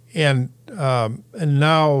 and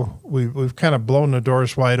now we've kind of blown the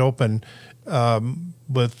doors wide open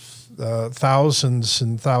with thousands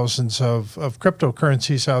and thousands of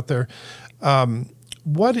cryptocurrencies out there.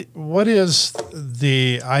 What is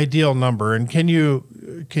the ideal number, and can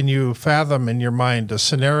you fathom in your mind a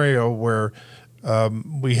scenario where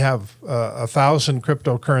we have 1,000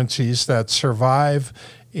 cryptocurrencies that survive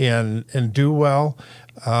and do well?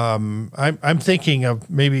 I'm thinking of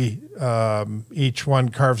maybe each one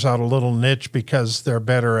carves out a little niche because they're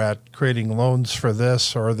better at creating loans for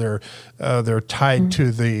this, or they're tied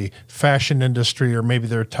to the fashion industry, or maybe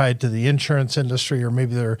they're tied to the insurance industry, or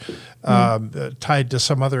maybe they're tied to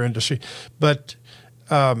some other industry. But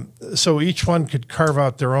so each one could carve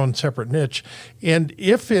out their own separate niche. And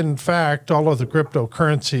if, in fact, all of the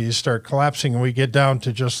cryptocurrencies start collapsing and we get down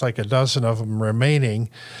to just like a dozen of them remaining,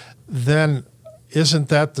 then isn't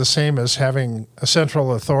that the same as having a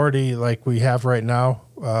central authority like we have right now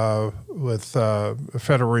with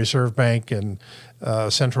Federal Reserve Bank and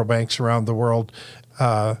central banks around the world?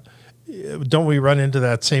 Don't we run into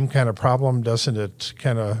that same kind of problem? Doesn't it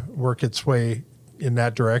kind of work its way in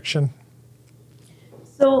that direction?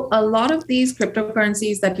 So a lot of these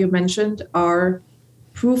cryptocurrencies that you mentioned are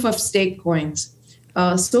proof of stake coins.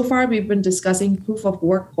 So far, we've been discussing proof of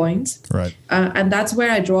work coins. Right. And that's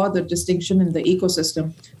where I draw the distinction in the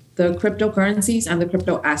ecosystem, the cryptocurrencies and the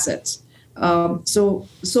crypto assets. So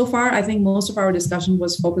far, I think most of our discussion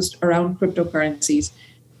was focused around cryptocurrencies,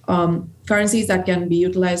 currencies that can be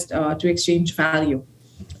utilized to exchange value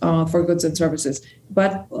for goods and services.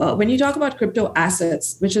 But when you talk about crypto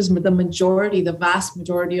assets, which is the vast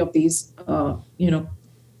majority of these,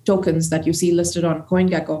 tokens that you see listed on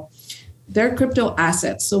CoinGecko, they're crypto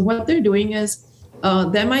assets. So what they're doing is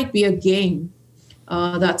there might be a game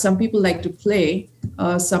that some people like to play,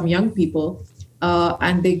 some young people,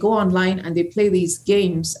 and they go online and they play these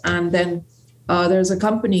games. And then there's a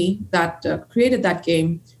company that created that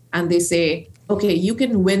game, and they say, okay, you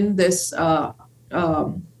can win this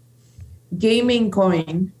gaming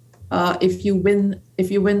coin if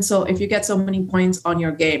you get so many points on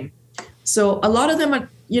your game. So a lot of them are,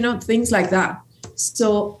 things like that.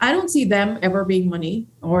 So I don't see them ever being money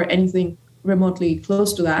or anything remotely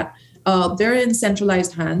close to that. They're in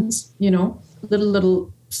centralized hands,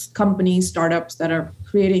 little companies, startups that are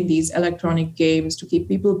creating these electronic games to keep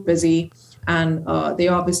people busy. And they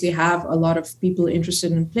obviously have a lot of people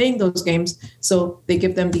interested in playing those games. So they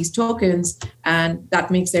give them these tokens, and that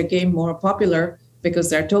makes their game more popular because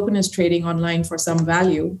their token is trading online for some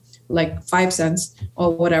value, like 5 cents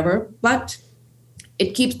or whatever. But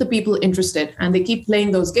it keeps the people interested, and they keep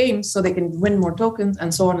playing those games so they can win more tokens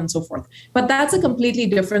and so on and so forth. But that's a completely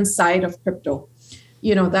different side of crypto.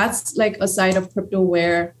 That's like a side of crypto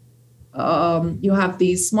where you have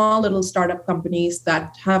these small little startup companies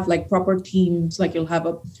that have like proper teams, like you'll have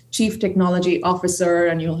a chief technology officer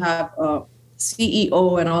and you'll have a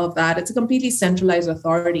CEO and all of that. It's a completely centralized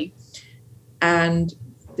authority. And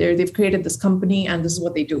they've created this company and this is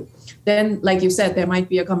what they do. Then, like you said, there might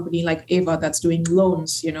be a company like Ava that's doing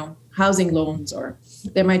loans, housing loans, or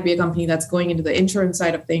there might be a company that's going into the insurance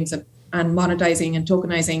side of things and monetizing and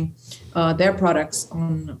tokenizing their products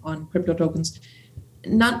on crypto tokens.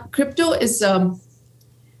 Not crypto is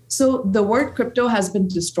so the word crypto has been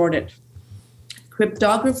distorted.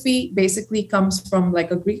 Cryptography basically comes from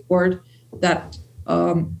like a Greek word that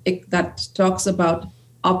that talks about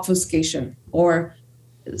obfuscation or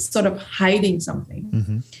sort of hiding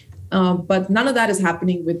something. But none of that is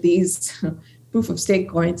happening with these proof of stake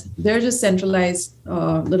coins. They're just centralized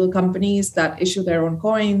little companies that issue their own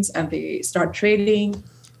coins and they start trading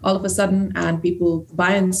all of a sudden, and people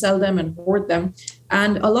buy and sell them and hoard them.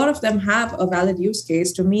 And a lot of them have a valid use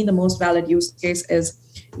case. To me, the most valid use case is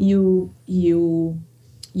you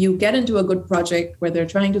get into a good project where they're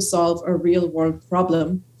trying to solve a real world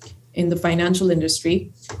problem in the financial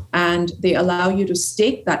industry, and they allow you to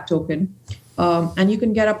stake that token. And you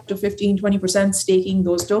can get up to 15-20% staking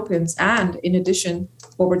those tokens. And in addition,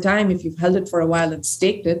 over time, if you've held it for a while and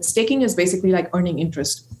staked it, staking is basically like earning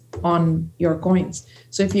interest on your coins.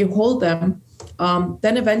 So if you hold them,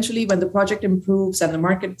 then eventually when the project improves and the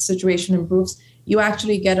market situation improves, you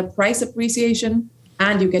actually get a price appreciation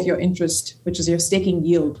and you get your interest, which is your staking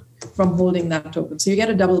yield from holding that token. So you get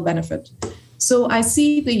a double benefit. So I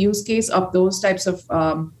see the use case of those types of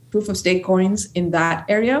proof of stake coins in that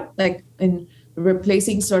area, like in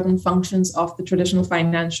replacing certain functions of the traditional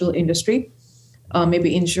financial industry,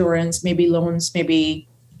 maybe insurance, maybe loans, maybe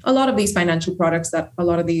a lot of these financial products that a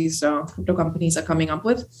lot of these crypto companies are coming up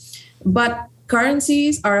with. But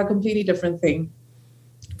currencies are a completely different thing.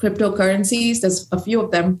 Cryptocurrencies, there's a few of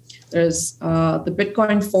them. There's the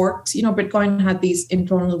Bitcoin forks. Bitcoin had these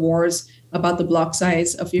internal wars about the block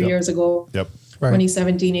size a few years ago,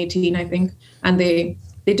 2017, 18, I think. And they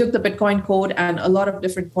took the Bitcoin code and a lot of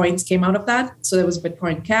different coins came out of that. So there was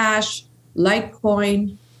Bitcoin Cash,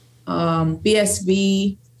 Litecoin,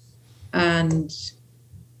 BSV, and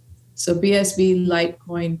so BSV,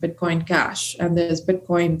 Litecoin, Bitcoin Cash, and there's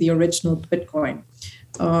Bitcoin, the original Bitcoin.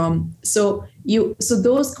 So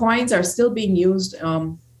those coins are still being used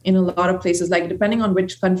in a lot of places. Like depending on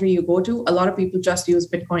which country you go to, a lot of people just use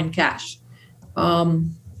Bitcoin Cash.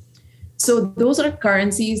 So those are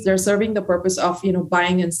currencies. They're serving the purpose of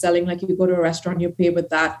buying and selling. Like you go to a restaurant, you pay with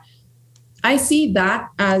that. I see that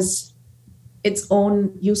as its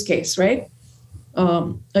own use case, right?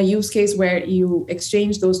 A use case where you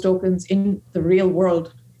exchange those tokens in the real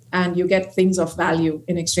world and you get things of value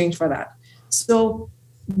in exchange for that. So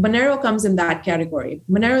Monero comes in that category.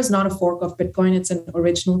 Monero is not a fork of Bitcoin. It's an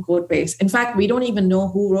original code base. In fact, we don't even know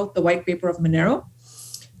who wrote the white paper of Monero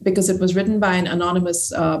because it was written by an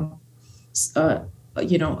anonymous, an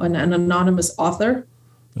anonymous author.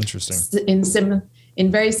 Interesting.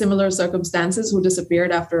 In very similar circumstances, who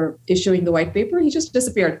disappeared after issuing the white paper. He just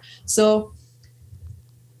disappeared. So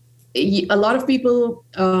a lot of people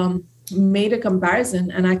made a comparison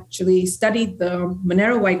and actually studied the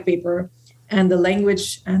Monero white paper and the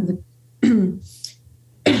language and the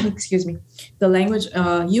the language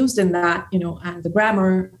used in that, and the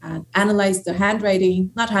grammar, and analyzed the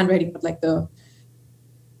not handwriting, but like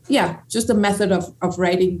just the method of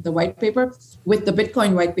writing the white paper with the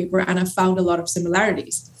Bitcoin white paper, and I found a lot of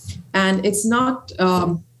similarities. And it's not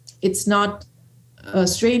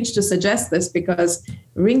strange to suggest this because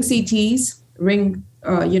ring CTs,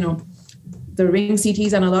 the ring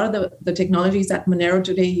CTs and a lot of the technologies that Monero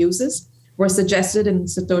today uses were suggested in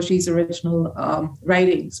Satoshi's original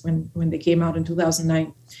writings when they came out in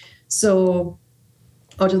 2009,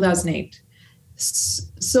 or 2008.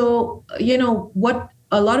 So, what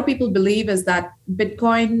a lot of people believe is that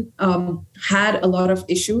Bitcoin had a lot of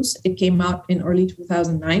issues. It came out in early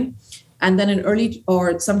 2009. And then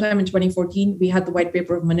sometime in 2014, we had the white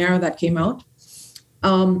paper of Monero that came out,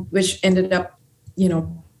 which ended up,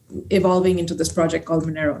 evolving into this project called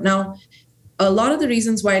Monero. Now, a lot of the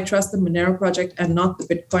reasons why I trust the Monero project and not the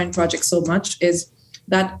Bitcoin project so much is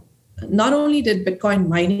that not only did Bitcoin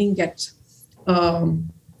mining get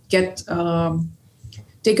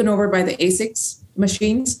taken over by the ASICs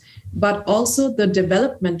machines, but also the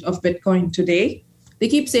development of Bitcoin today. They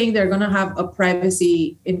keep saying they're going to have a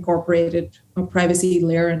privacy layer incorporated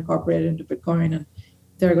into Bitcoin, and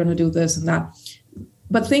they're going to do this and that.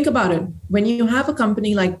 But think about it. When you have a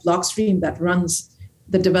company like Blockstream that runs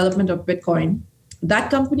the development of Bitcoin,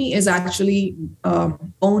 that company is actually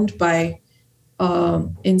owned by,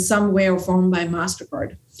 in some way or form, by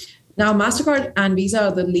MasterCard. Now, MasterCard and Visa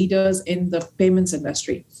are the leaders in the payments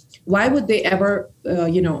industry. Why would they ever,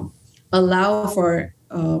 allow for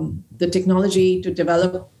the technology to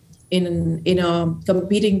develop in a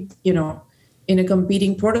competing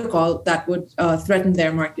protocol that would threaten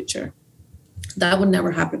their market share? That would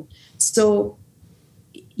never happen. So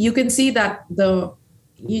you can see that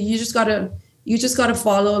you just gotta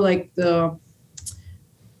follow like the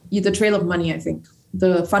trail of money. I think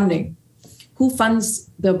the funding. Who funds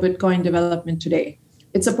the Bitcoin development today?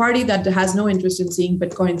 It's a party that has no interest in seeing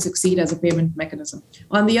Bitcoin succeed as a payment mechanism.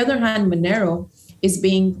 On the other hand, Monero is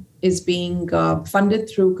being funded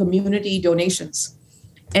through community donations.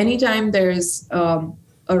 Anytime there's a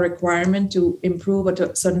requirement to improve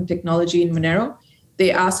a certain technology in Monero,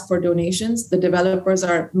 they ask for donations. The developers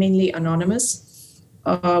are mainly anonymous,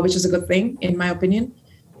 which is a good thing, in my opinion.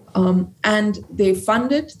 And they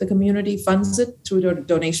fund it, the community funds it through the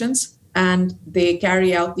donations, and they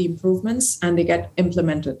carry out the improvements and they get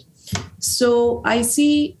implemented. So I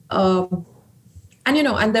see, and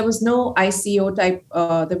there was no ICO type,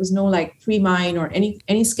 there was no like pre-mine or any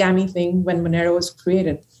scammy thing when Monero was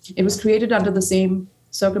created. It was created under the same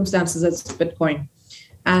circumstances as Bitcoin.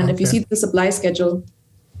 And if you see the supply schedule,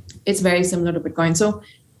 it's very similar to Bitcoin. So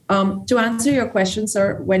to answer your question,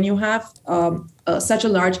 sir, when you have such a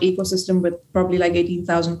large ecosystem with probably like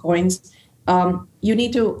 18,000 coins, you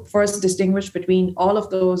need to first distinguish between all of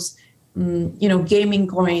those, gaming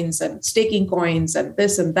coins and staking coins and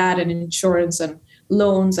this and that and insurance and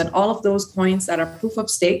loans and all of those coins that are proof of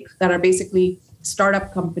stake, that are basically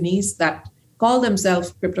startup companies that call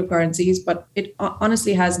themselves cryptocurrencies, but it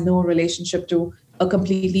honestly has no relationship to a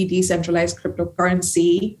completely decentralized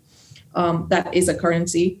cryptocurrency that is a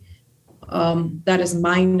currency that is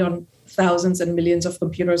mined on thousands and millions of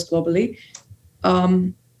computers globally.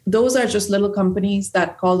 Those are just little companies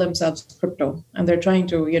that call themselves crypto, and they're trying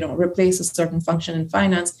to, replace a certain function in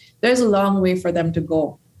finance. There's a long way for them to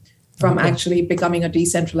go from actually becoming a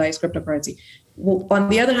decentralized cryptocurrency. Well, on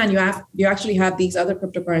the other hand, you actually have these other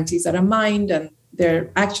cryptocurrencies that are mined, and they're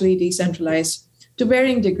actually decentralized to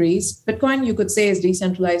varying degrees. Bitcoin, you could say, is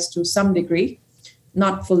decentralized to some degree,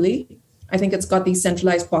 not fully. I think it's got these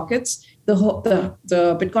centralized pockets. The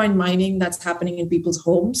Bitcoin mining that's happening in people's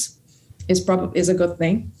homes is a good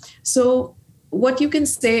thing. So what you can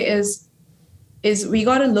say is we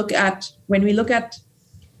got to look at, when we look at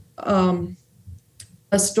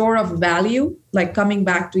a store of value, like coming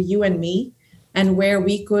back to you and me, and where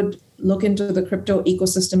we could look into the crypto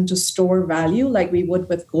ecosystem to store value like we would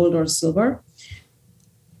with gold or silver,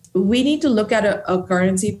 we need to look at a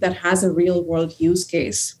currency that has a real world use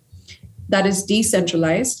case, that is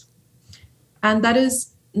decentralized, and that is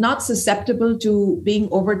not susceptible to being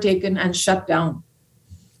overtaken and shut down.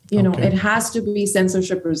 It has to be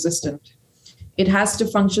censorship resistant. It has to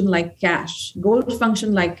function like cash. Gold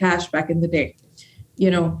functioned like cash back in the day.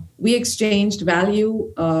 We exchanged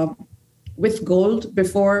value with gold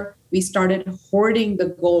before we started hoarding the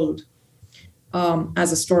gold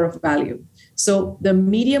as a store of value. So the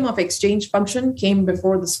medium of exchange function came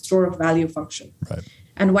before the store of value function. Right.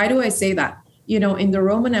 And why do I say that? In the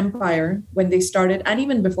Roman Empire, when they started, and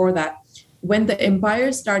even before that, when the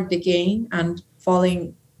empires start decaying and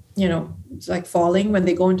falling, it's like falling when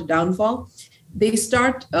they go into downfall, they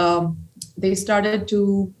started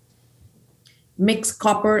to mix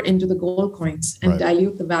copper into the gold coins and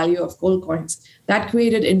dilute the value of gold coins. That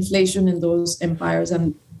created inflation in those empires,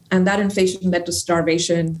 and that inflation led to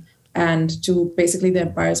starvation and to basically the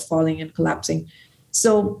empires falling and collapsing.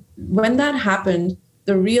 So when that happened,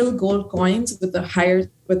 the real gold coins with the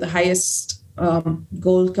highest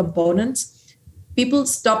gold components, people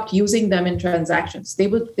stopped using them in transactions. They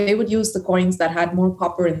would use the coins that had more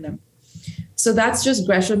copper in them. So that's just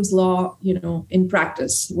Gresham's law, in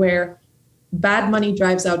practice, where bad money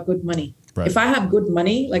drives out good money. Right. If I have good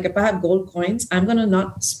money, like if I have gold coins, I'm going to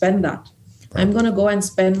not spend that. Right. I'm going to go and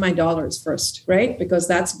spend my dollars first, right? Because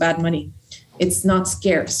that's bad money. It's not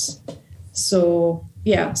scarce. So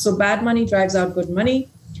bad money drives out good money.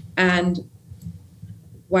 And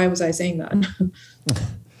why was I saying that?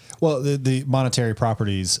 Well, the monetary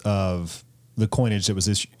properties of the coinage that was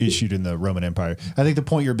issued in the Roman Empire. I think the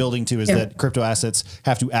point you're building to is that crypto assets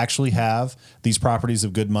have to actually have these properties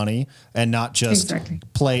of good money and not just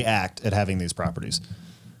play act at having these properties.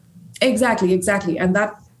 Exactly. And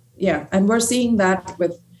and we're seeing that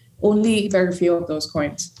with only very few of those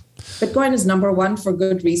coins. Bitcoin is number one for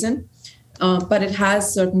good reason, but it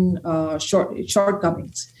has certain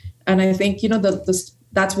shortcomings. And I think,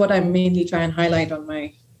 that's what I mainly try and highlight on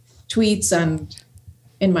my tweets and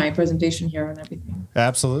in my presentation here and everything.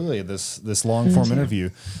 Absolutely. This long form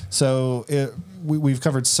interview. So we've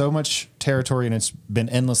covered so much territory and it's been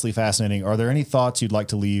endlessly fascinating. Are there any thoughts you'd like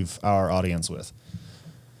to leave our audience with?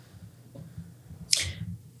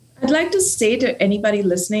 I'd like to say to anybody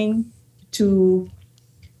listening to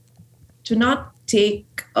not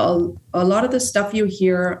take a lot of the stuff you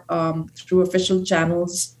hear through official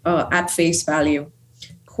channels at face value.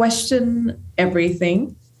 Question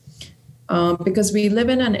everything, because we live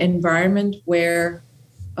in an environment where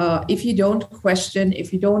if you don't question,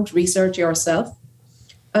 if you don't research yourself,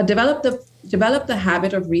 develop the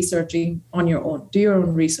habit of researching on your own. Do your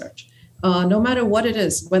own research, no matter what it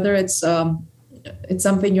is, whether it's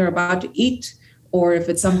something you're about to eat, or if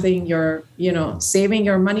it's something you're, saving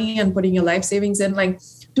your money and putting your life savings in. Like,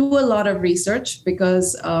 do a lot of research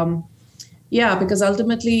because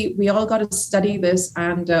ultimately we all got to study this.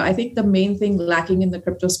 And I think the main thing lacking in the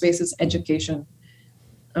crypto space is education.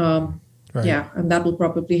 And that will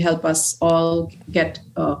probably help us all get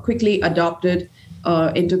quickly adopted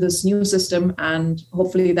into this new system. And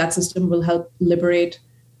hopefully that system will help liberate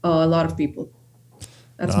a lot of people.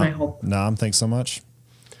 That's my hope. Nam, thanks so much.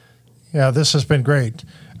 Yeah, this has been great.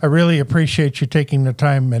 I really appreciate you taking the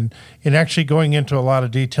time and actually going into a lot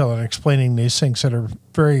of detail and explaining these things that are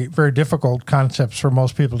very, very difficult concepts for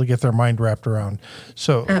most people to get their mind wrapped around.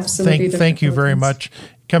 So thank you very much.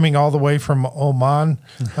 Coming all the way from Oman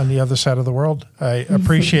on the other side of the world, I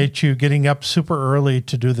appreciate you getting up super early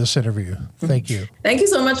to do this interview. Thank you. Thank you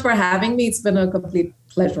so much for having me. It's been a complete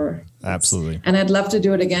pleasure. Absolutely. And I'd love to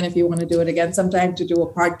do it again if you want to do it again sometime, to do a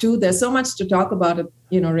part 2. There's so much to talk about,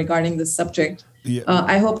 regarding this subject. Yeah.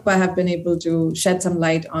 I hope I have been able to shed some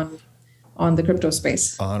light on the crypto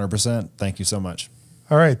space. 100%. Thank you so much.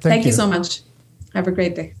 All right. Thank you so much. Have a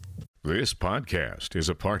great day. This podcast is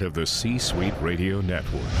a part of the C-Suite Radio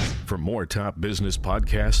Network. For more top business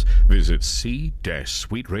podcasts, visit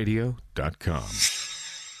c-suiteradio.com.